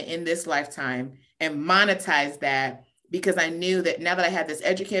assignment in this lifetime and monetize that, because I knew that now that I had this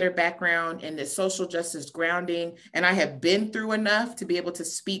educator background and this social justice grounding, and I have been through enough to be able to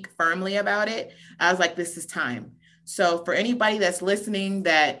speak firmly about it, I was like, this is time. So for anybody that's listening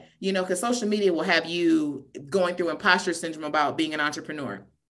that, because social media will have you going through imposter syndrome about being an entrepreneur.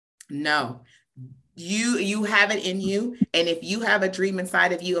 No, you have it in you. And if you have a dream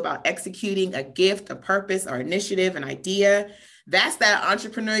inside of you about executing a gift, a purpose, or initiative, an idea, that's that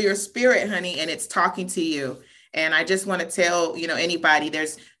entrepreneurial spirit, honey. And it's talking to you. And I just want to tell, anybody,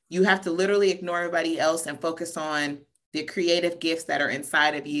 you have to literally ignore everybody else and focus on the creative gifts that are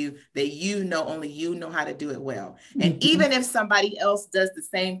inside of you that only you know how to do it well. And Mm-hmm. even if somebody else does the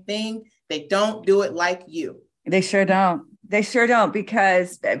same thing, they don't do it like you. They sure don't. They sure don't,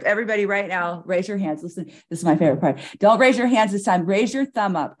 because everybody right now, raise your hands. Listen, this is my favorite part. Don't raise your hands this time. Raise your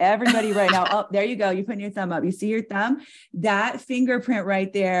thumb up. Everybody right now. Oh, there you go. You're putting your thumb up. You see your thumb? That fingerprint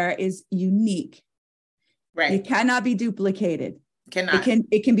right there is unique. Right. It cannot be duplicated. Cannot.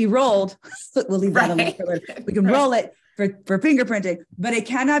 It can be rolled. We'll leave that alone for later. We can roll it for fingerprinting, but it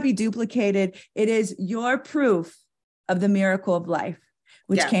cannot be duplicated. It is your proof of the miracle of life,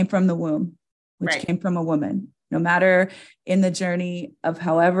 which came from the womb, which came from a woman. No matter in the journey of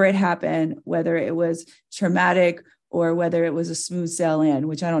however it happened, whether it was traumatic or whether it was a smooth sail in,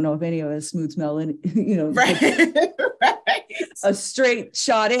 which I don't know if any of us smooth sail in, a straight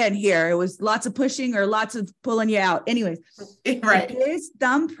shot in here. It was lots of pushing or lots of pulling you out. Anyways, this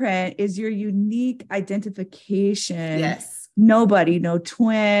thumbprint is your unique identification. Yes. Nobody, no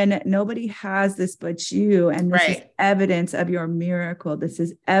twin, nobody has this but you. And this is evidence of your miracle. This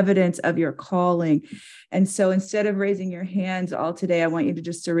is evidence of your calling. And so instead of raising your hands all today, I want you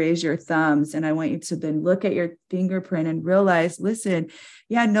to raise your thumbs. And I want you to then look at your fingerprint and realize, listen,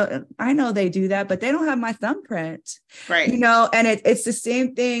 I know they do that, but they don't have my thumbprint. Right. And it's the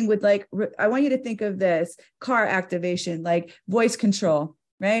same thing with I want you to think of this car activation, like voice control,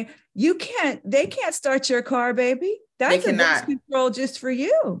 right? They can't start your car, baby. That's a voice control just for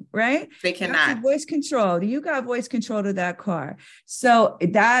you, right? They cannot. That's voice control. You got voice control to that car. So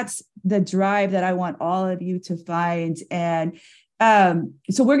that's the drive that I want all of you to find. And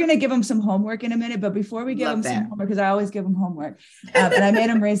so we're going to give them some homework in a minute, but before we give them some homework, because I always give them homework, and I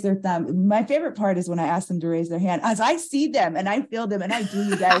made them raise their thumb. My favorite part is when I ask them to raise their hand, as I see them and I feel them, and I do,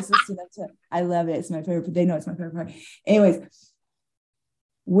 you guys. I love it. It's my favorite. They know it's my favorite part. Anyways,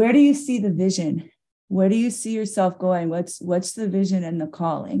 where do you see the vision? Where do you see yourself going? What's the vision and the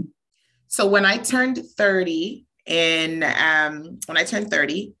calling? So when I turned 30, I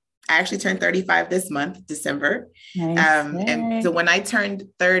actually turned 35 this month, December. Nice. And so when I turned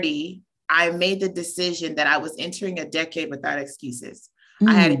 30, I made the decision that I was entering a decade without excuses.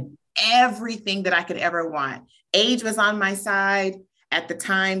 I had everything that I could ever want. Age was on my side. At the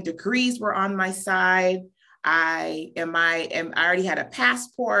time, degrees were on my side. I already had a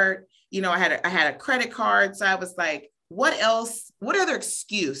passport. I had a credit card. So I was like, what other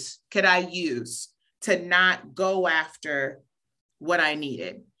excuse could I use to not go after what I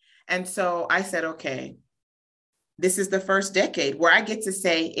needed? And so I said, okay, this is the first decade where I get to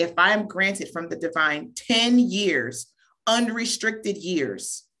say, if I'm granted from the divine 10 years, unrestricted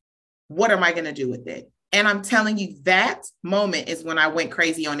years, what am I going to do with it? And I'm telling you, that moment is when I went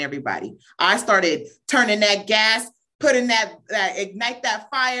crazy on everybody. I started turning that gas, putting that ignite that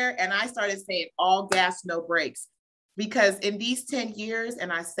fire. And I started saying all gas, no brakes, because in these 10 years,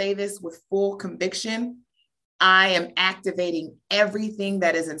 and I say this with full conviction, I am activating everything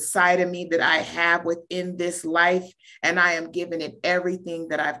that is inside of me that I have within this life. And I am giving it everything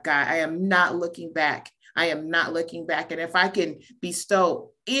that I've got. I am not looking back. And if I can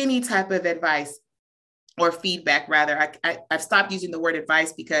bestow any type of advice, or feedback rather. I've stopped using the word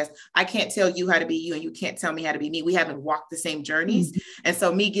advice because I can't tell you how to be you and you can't tell me how to be me. We haven't walked the same journeys. Mm-hmm. And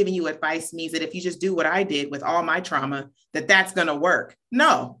so me giving you advice means that if you just do what I did with all my trauma, that's going to work.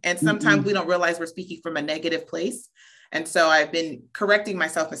 No. And sometimes we don't realize we're speaking from a negative place. And so I've been correcting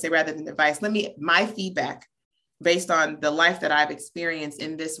myself and say, rather than advice, my feedback based on the life that I've experienced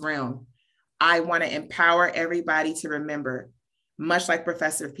in this realm, I want to empower everybody to remember, much like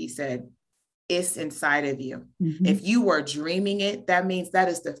Professor P said, it's inside of you. Mm-hmm. If you were dreaming it, that means that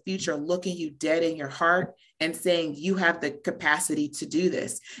is the future looking you dead in your heart and saying you have the capacity to do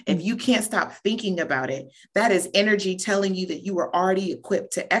this. Mm-hmm. If you can't stop thinking about it, that is energy telling you that you are already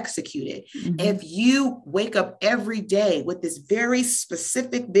equipped to execute it. Mm-hmm. If you wake up every day with this very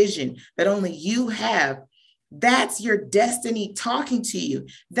specific vision that only you have, that's your destiny talking to you.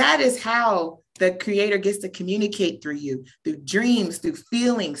 That is how the creator gets to communicate through you, through dreams, through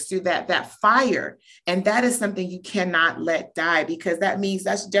feelings, through that fire. And that is something you cannot let die, because that means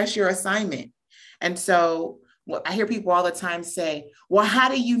that's just your assignment. And so I hear people all the time say, well, how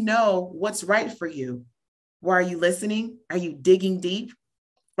do you know what's right for you? Well, are you listening? Are you digging deep?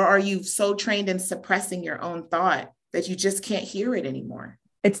 Or are you so trained in suppressing your own thought that you just can't hear it anymore?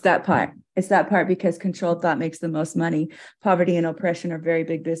 It's that part. It's that part, because controlled thought makes the most money. Poverty and oppression are very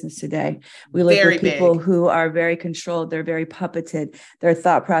big business today. We look at people who are very controlled. They're very puppeted. Their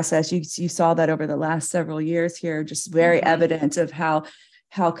thought process, you saw that over the last several years here, just very evident of how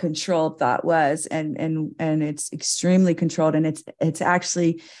controlled thought was. And it's extremely controlled. And it's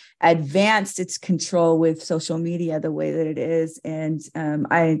actually advanced its control with social media the way that it is. And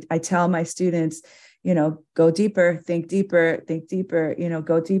I tell my students, go deeper, think deeper,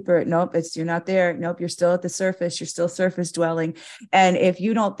 go deeper. Nope, you're not there. Nope, you're still at the surface. You're still surface dwelling. And if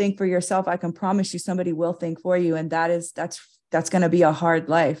you don't think for yourself, I can promise you somebody will think for you. And that's going to be a hard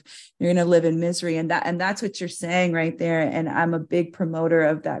life. You're going to live in misery. And that's what you're saying right there. And I'm a big promoter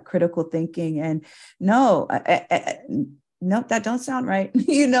of that critical thinking. And no, nope, that don't sound right.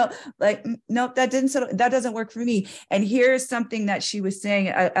 Nope, that doesn't work for me. And here's something that she was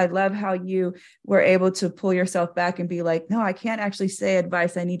saying. I love how you were able to pull yourself back and be like, no, I can't actually say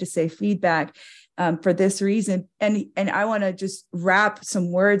advice. I need to say feedback. For this reason. And I want to just wrap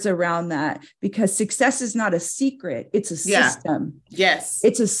some words around that, because success is not a secret. It's a system. Yes.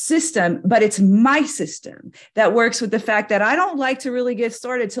 It's a system, but it's my system that works with the fact that I don't like to really get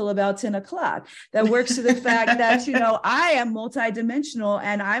started till about 10 o'clock. That works to the fact that, I am multidimensional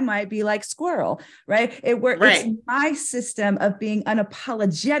and I might be like squirrel, right? It's my system of being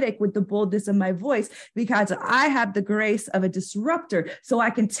unapologetic with the boldness of my voice, because I have the grace of a disruptor. So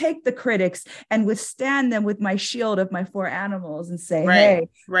I can take the critics and withstand them with my shield of my 4 animals and say, hey,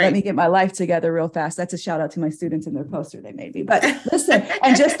 let me get my life together real fast. That's a shout out to my students in their poster they made me. But listen,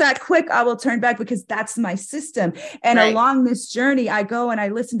 and just that quick, I will turn back, because that's my system. And along this journey, I go and I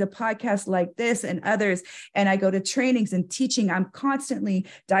listen to podcasts like this and others, and I go to trainings and teaching. I'm constantly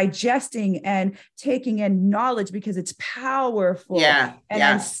digesting and taking in knowledge because it's powerful.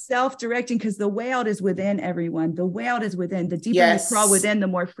 I'm self-directing, because the way out is within everyone. The way out is within. The deeper you crawl within, the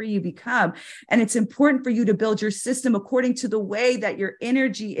more free you become. And it's important for you to build your system according to the way that your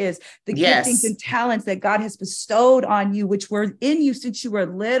energy is, the giftings and talents that God has bestowed on you, which were in you since you were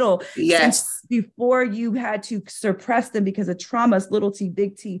little, since before you had to suppress them because of traumas, little t,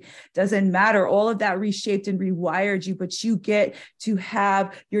 big T, doesn't matter. All of that reshaped and rewired you, but you get to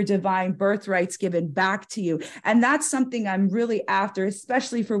have your divine birthrights given back to you. And that's something I'm really after,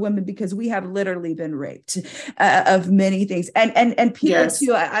 especially for women, because we have literally been raped of many things. And people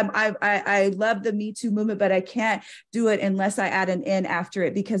too, I love the Me Too movement, but I can't do it unless I add an N after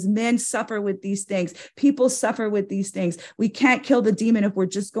it, because men suffer with these things. People suffer with these things. We can't kill the demon if we're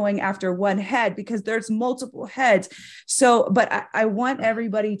just going after one head, because there's multiple heads. So, but I want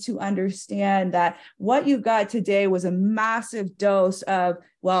everybody to understand that what you got today was a massive dose of,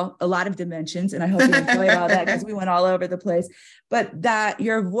 well, a lot of dimensions. And I hope you enjoyed all that, because we went all over the place, but that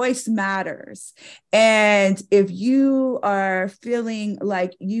your voice matters. And if you are feeling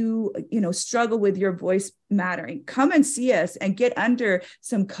like you struggle with your voice mattering, come and see us and get under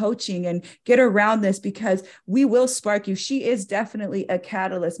some coaching and get around this, because we will spark you. She is definitely a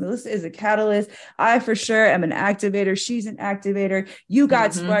catalyst. Melissa is a catalyst. I for sure am an activator. She's an activator. You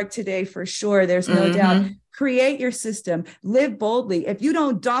got sparked today for sure. There's no doubt. Create your system, live boldly. If you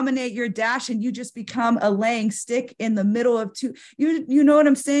don't dominate your dash and you just become a laying stick in the middle of two, you know what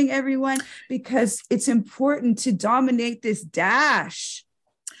I'm saying, everyone? Because it's important to dominate this dash.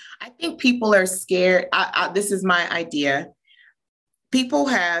 I think people are scared. This is my idea. People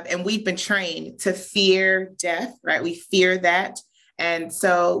have, and we've been trained to fear death, right? We fear that. And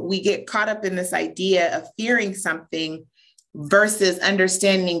so we get caught up in this idea of fearing something versus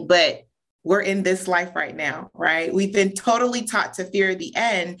understanding, but we're in this life right now, right? We've been totally taught to fear the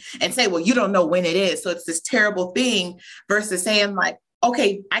end and say, well, you don't know when it is, so it's this terrible thing, versus saying like,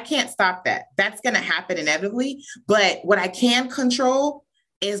 okay, I can't stop that. That's going to happen inevitably. But what I can control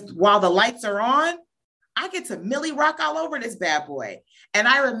is while the lights are on, I get to Millie rock all over this bad boy. And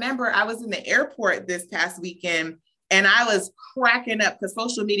I remember I was in the airport this past weekend, and I was cracking up, because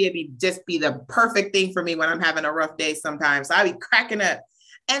social media be the perfect thing for me when I'm having a rough day sometimes. So I be cracking up.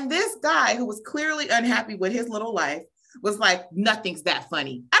 And this guy who was clearly unhappy with his little life was like, nothing's that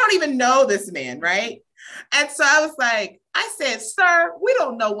funny. I don't even know this man, right? And so I was like, I said, sir, we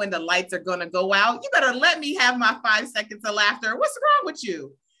don't know when the lights are going to go out. You better let me have my 5 seconds of laughter. What's wrong with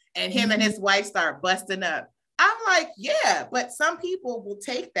you? And him and his wife start busting up. I'm like, yeah, but some people will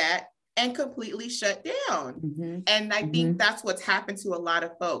take that and completely shut down. And I think that's what's happened to a lot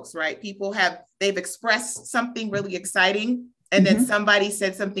of folks, right? They've expressed something really exciting, and then somebody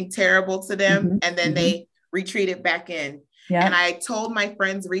said something terrible to them, and then they retreated back in. And I told my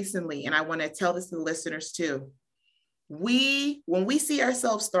friends recently, and I want to tell this to the listeners too. When we see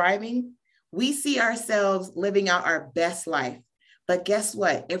ourselves thriving, we see ourselves living out our best life. But guess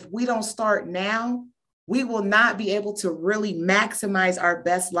what? If we don't start now, we will not be able to really maximize our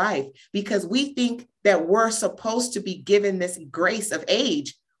best life, because we think that we're supposed to be given this grace of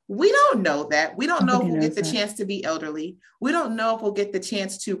age. We don't know that. We don't know if we'll get the chance to be elderly. We don't know if we'll get the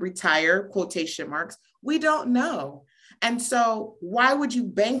chance to retire, quotation marks. We don't know. And so why would you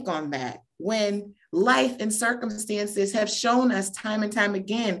bank on that when life and circumstances have shown us time and time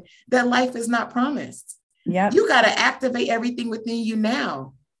again that life is not promised? Yep. You got to activate everything within you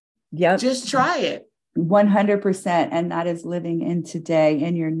now. Yep. Just try it. 100%. And that is living in today,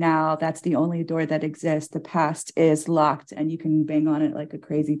 in your now. That's the only door that exists. The past is locked and you can bang on it like a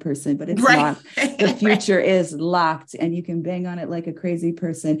crazy person, but it's locked. The future is locked and you can bang on it like a crazy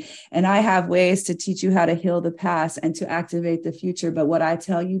person. And I have ways to teach you how to heal the past and to activate the future. But what I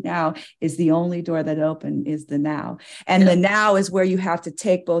tell you now is the only door that open is the now. And the now is where you have to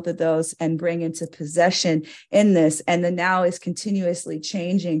take both of those and bring into possession in this. And the now is continuously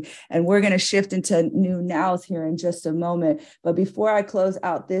changing. And we're going to shift into new nows here in just a moment. But before I close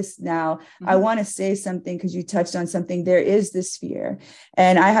out this now, I want to say something because you touched on something. There is this fear,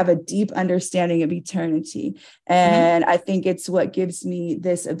 and I have a deep understanding of eternity. And I think it's what gives me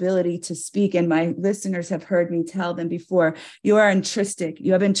this ability to speak. And my listeners have heard me tell them before, you are intrinsic.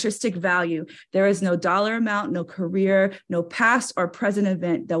 You have intrinsic value. There is no dollar amount, no career, no past or present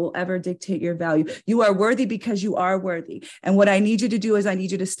event that will ever dictate your value. You are worthy because you are worthy. And what I need you to do is I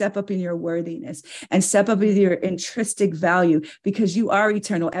need you to step up in your worthiness and step up with your intrinsic value, because you are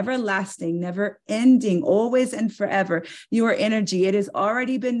eternal, everlasting, never ending, always and forever. You are energy. It has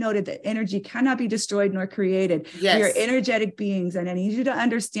already been noted that energy cannot be destroyed nor created. Yes. We are energetic beings. And I need you to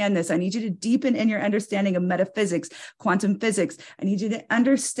understand this. I need you to deepen in your understanding of metaphysics, quantum physics. I need you to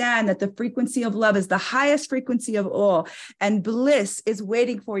understand that the frequency of love is the highest frequency of all. And bliss is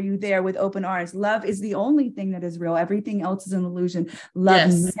waiting for you there with open arms. Love is the only thing that is real. Everything else is an illusion. Love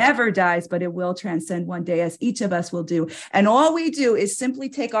never dies, but it will transcend one day, as each of us will do. And all we do is simply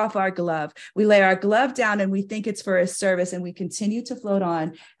take off our glove. We lay our glove down and we think it's for a service, and we continue to float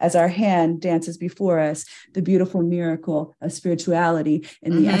on as our hand dances before us the beautiful miracle of spirituality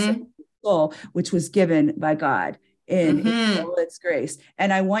in the essence of the soul, which was given by God in all its grace.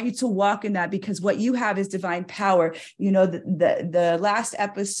 And I want you to walk in that, because what you have is divine power. You know, the last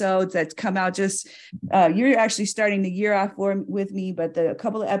episodes that's come out, just you're actually starting the year off with me, but the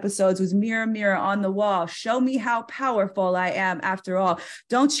couple of episodes was mirror, mirror on the wall, show me how powerful I am after all.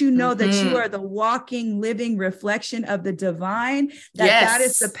 Don't you know that you are the walking, living reflection of the divine, that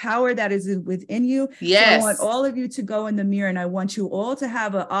is the power that is within you. So I want all of you to go in the mirror, and I want you all to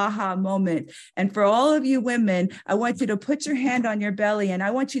have an aha moment. And for all of you women, I want you to put your hand on your belly, and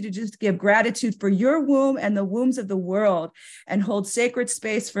I want you to just give gratitude for your womb and the wombs of the world, and hold sacred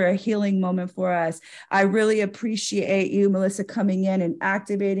space for a healing moment for us. I really appreciate you, Melissa, coming in and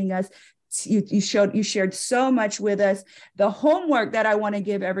activating us. You shared so much with us. The homework that I want to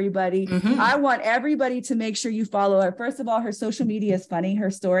give everybody, I want everybody to make sure you follow her. First of all, her social media is funny. Her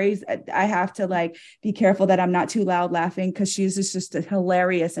stories, I have to be careful that I'm not too loud laughing, because she's just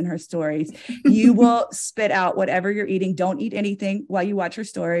hilarious in her stories. You will spit out whatever you're eating. Don't eat anything while you watch her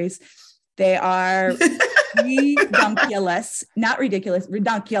stories. They are redunculous, not ridiculous,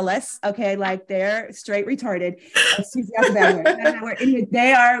 redunculous. Okay. Like they're straight retarded. Excuse me, that's a bad word.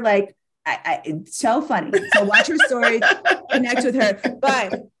 They are so funny. So watch her stories, connect with her.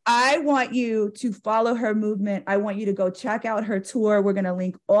 But I want you to follow her movement. I want you to go check out her tour. We're going to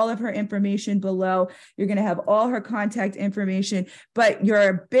link all of her information below. You're going to have all her contact information. But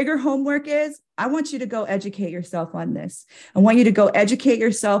your bigger homework is, I want you to go educate yourself on this. I want you to go educate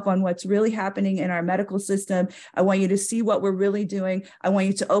yourself on what's really happening in our medical system. I want you to see what we're really doing. I want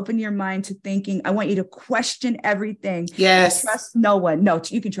you to open your mind to thinking. I want you to question everything. Yes. Trust no one. No,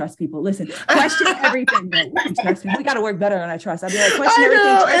 you can trust people. Listen, question everything. You can trust people. We got to work better on our trust. I'll be like, question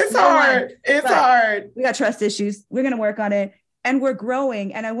everything. It's hard. It's hard. We got trust issues. We're going to work on it. And we're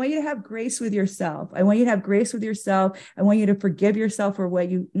growing. And I want you to have grace with yourself. I want you to have grace with yourself. I want you to forgive yourself for what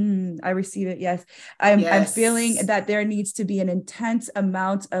I receive it. Yes. I'm feeling that there needs to be an intense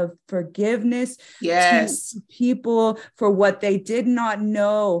amount of forgiveness to people for what they did not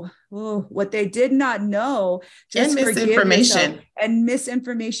know. What they did not know, just and misinformation and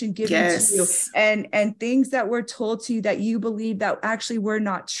misinformation given to you, and things that were told to you that you believe that actually were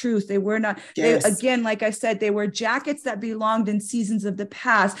not truth. They were not. They, again, like I said, they were jackets that belonged in seasons of the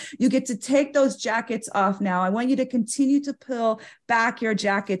past. You get to take those jackets off now. I want you to continue to peel back your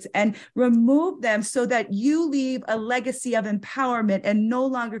jackets and remove them so that you leave a legacy of empowerment and no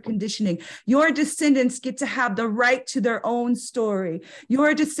longer conditioning. Your descendants get to have the right to their own story.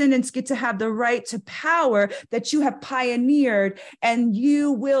 Your descendants get to have the right to power that you have pioneered, and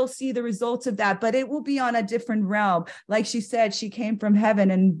you will see the results of that, but it will be on a different realm. Like she said, she came from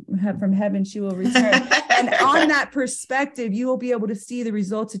heaven, and from heaven she will return. And on that perspective, you will be able to see the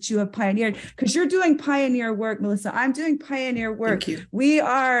results that you have pioneered, because you're doing pioneer work, Melissa. I'm doing pioneer work. We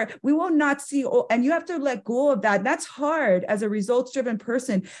will not see, and you have to let go of that. That's hard as a results-driven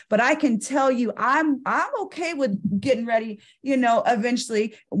person, but I can tell you, I'm okay with getting ready,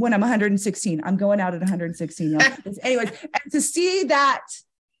 eventually when I'm 116. I'm going out at 116. Anyways, and to see that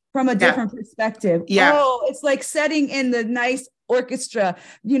from a different perspective. Yeah. Oh, it's like setting in the nice orchestra,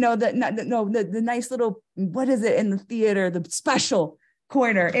 the nice little, what is it in the theater, the special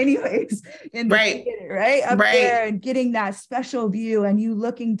corner, anyways, in the theater, right up there, and getting that special view, and you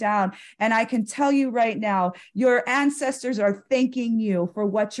looking down. And I can tell you right now, your ancestors are thanking you for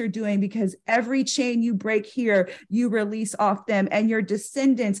what you're doing, because every chain you break here, you release off them, and your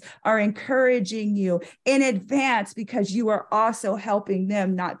descendants are encouraging you in advance, because you are also helping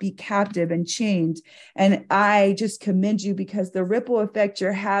them not be captive and chained. And I just commend you, because the ripple effect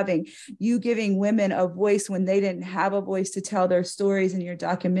you're having, you giving women a voice when they didn't have a voice to tell their stories, in your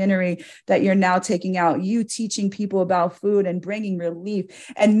documentary that you're now taking out, you teaching people about food and bringing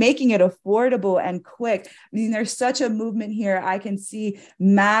relief and making it affordable and quick. I mean, there's such a movement here. I can see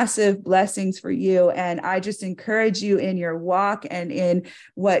massive blessings for you. And I just encourage you in your walk and in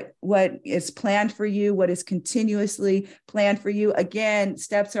what is planned for you, what is continuously planned for you. Again,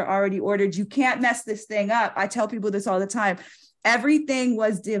 steps are already ordered. You can't mess this thing up. I tell people this all the time. Everything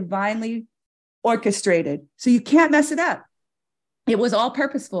was divinely orchestrated, so you can't mess it up. It was all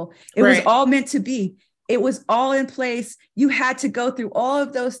purposeful. It was all meant to be. It was all in place. You had to go through all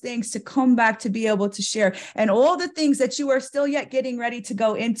of those things to come back to be able to share, and all the things that you are still yet getting ready to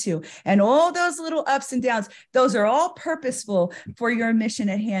go into, and all those little ups and downs, those are all purposeful for your mission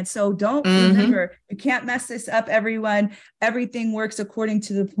at hand. So don't remember, you can't mess this up, everyone. Everything works according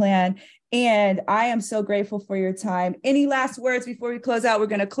to the plan. And I am so grateful for your time. Any last words before we close out? We're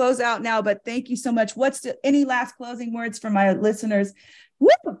going to close out now, but thank you so much. Any last closing words for my listeners?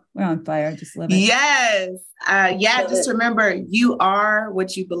 Woo! We're on fire. I just love it. Yes. Just remember, you are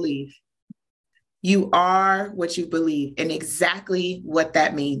what you believe. You are what you believe, and exactly what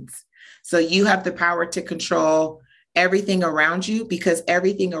that means. So you have the power to control everything around you, because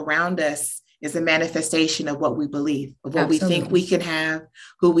everything around us is a manifestation of what we believe, of what we think we can have,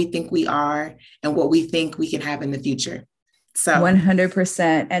 who we think we are, and what we think we can have in the future. So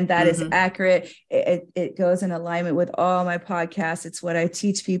 100%. And that is accurate. It goes in alignment with all my podcasts. It's what I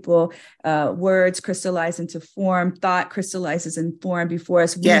teach people. Words crystallize into form. Thought crystallizes in form before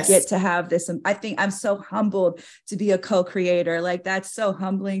us. We get to have this. I think I'm so humbled to be a co-creator. Like, that's so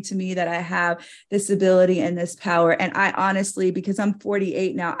humbling to me that I have this ability and this power. And I honestly, because I'm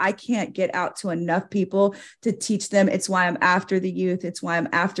 48 now, I can't get out to enough people to teach them. It's why I'm after the youth. It's why I'm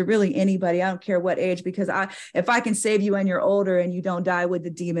after really anybody. I don't care what age, because if I can save you and you're older and you don't die with the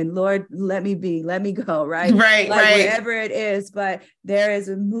demon, Lord, let me go, right? Right. Wherever it is. But there is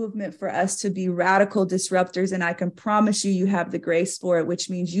a movement for us to be radical disruptors. And I can promise you have the grace for it, which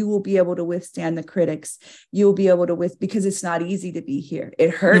means you will be able to withstand the critics. You'll be able to because it's not easy to be here.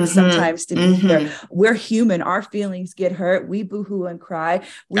 It hurts sometimes to be here. We're human. Our feelings get hurt. We boohoo and cry.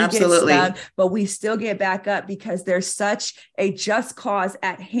 We get stung, but we still get back up, because there's such a just cause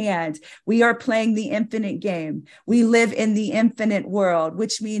at hand. We are playing the infinite game. We live in the infinite world,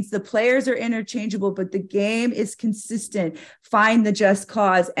 which means the players are interchangeable, but the game is consistent. Find the just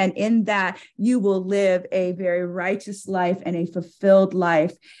cause. And in that, you will live a very righteous life and a fulfilled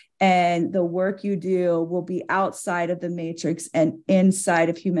life. And the work you do will be outside of the matrix and inside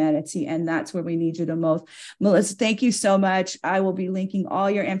of humanity. And that's where we need you the most. Melissa, thank you so much. I will be linking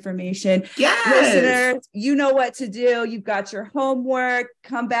all your information. Yes. Listeners, you know what to do. You've got your homework.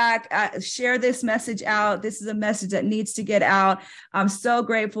 Come back, share this message out. This is a message that needs to get out. I'm so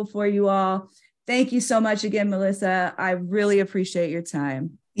grateful for you all. Thank you so much again, Melissa. I really appreciate your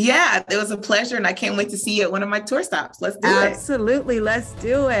time. Yeah, it was a pleasure, and I can't wait to see you at one of my tour stops. Let's do it. Absolutely. Let's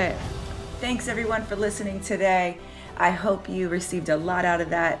do it. Thanks, everyone, for listening today. I hope you received a lot out of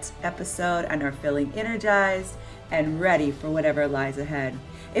that episode and are feeling energized and ready for whatever lies ahead.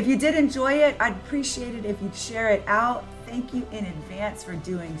 If you did enjoy it, I'd appreciate it if you'd share it out. Thank you in advance for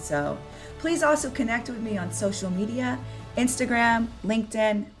doing so. Please also connect with me on social media, Instagram,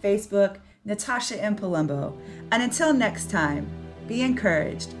 LinkedIn, Facebook, Natasha M. Palumbo. And until next time, be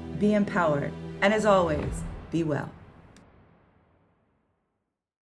encouraged, be empowered, and as always, be well.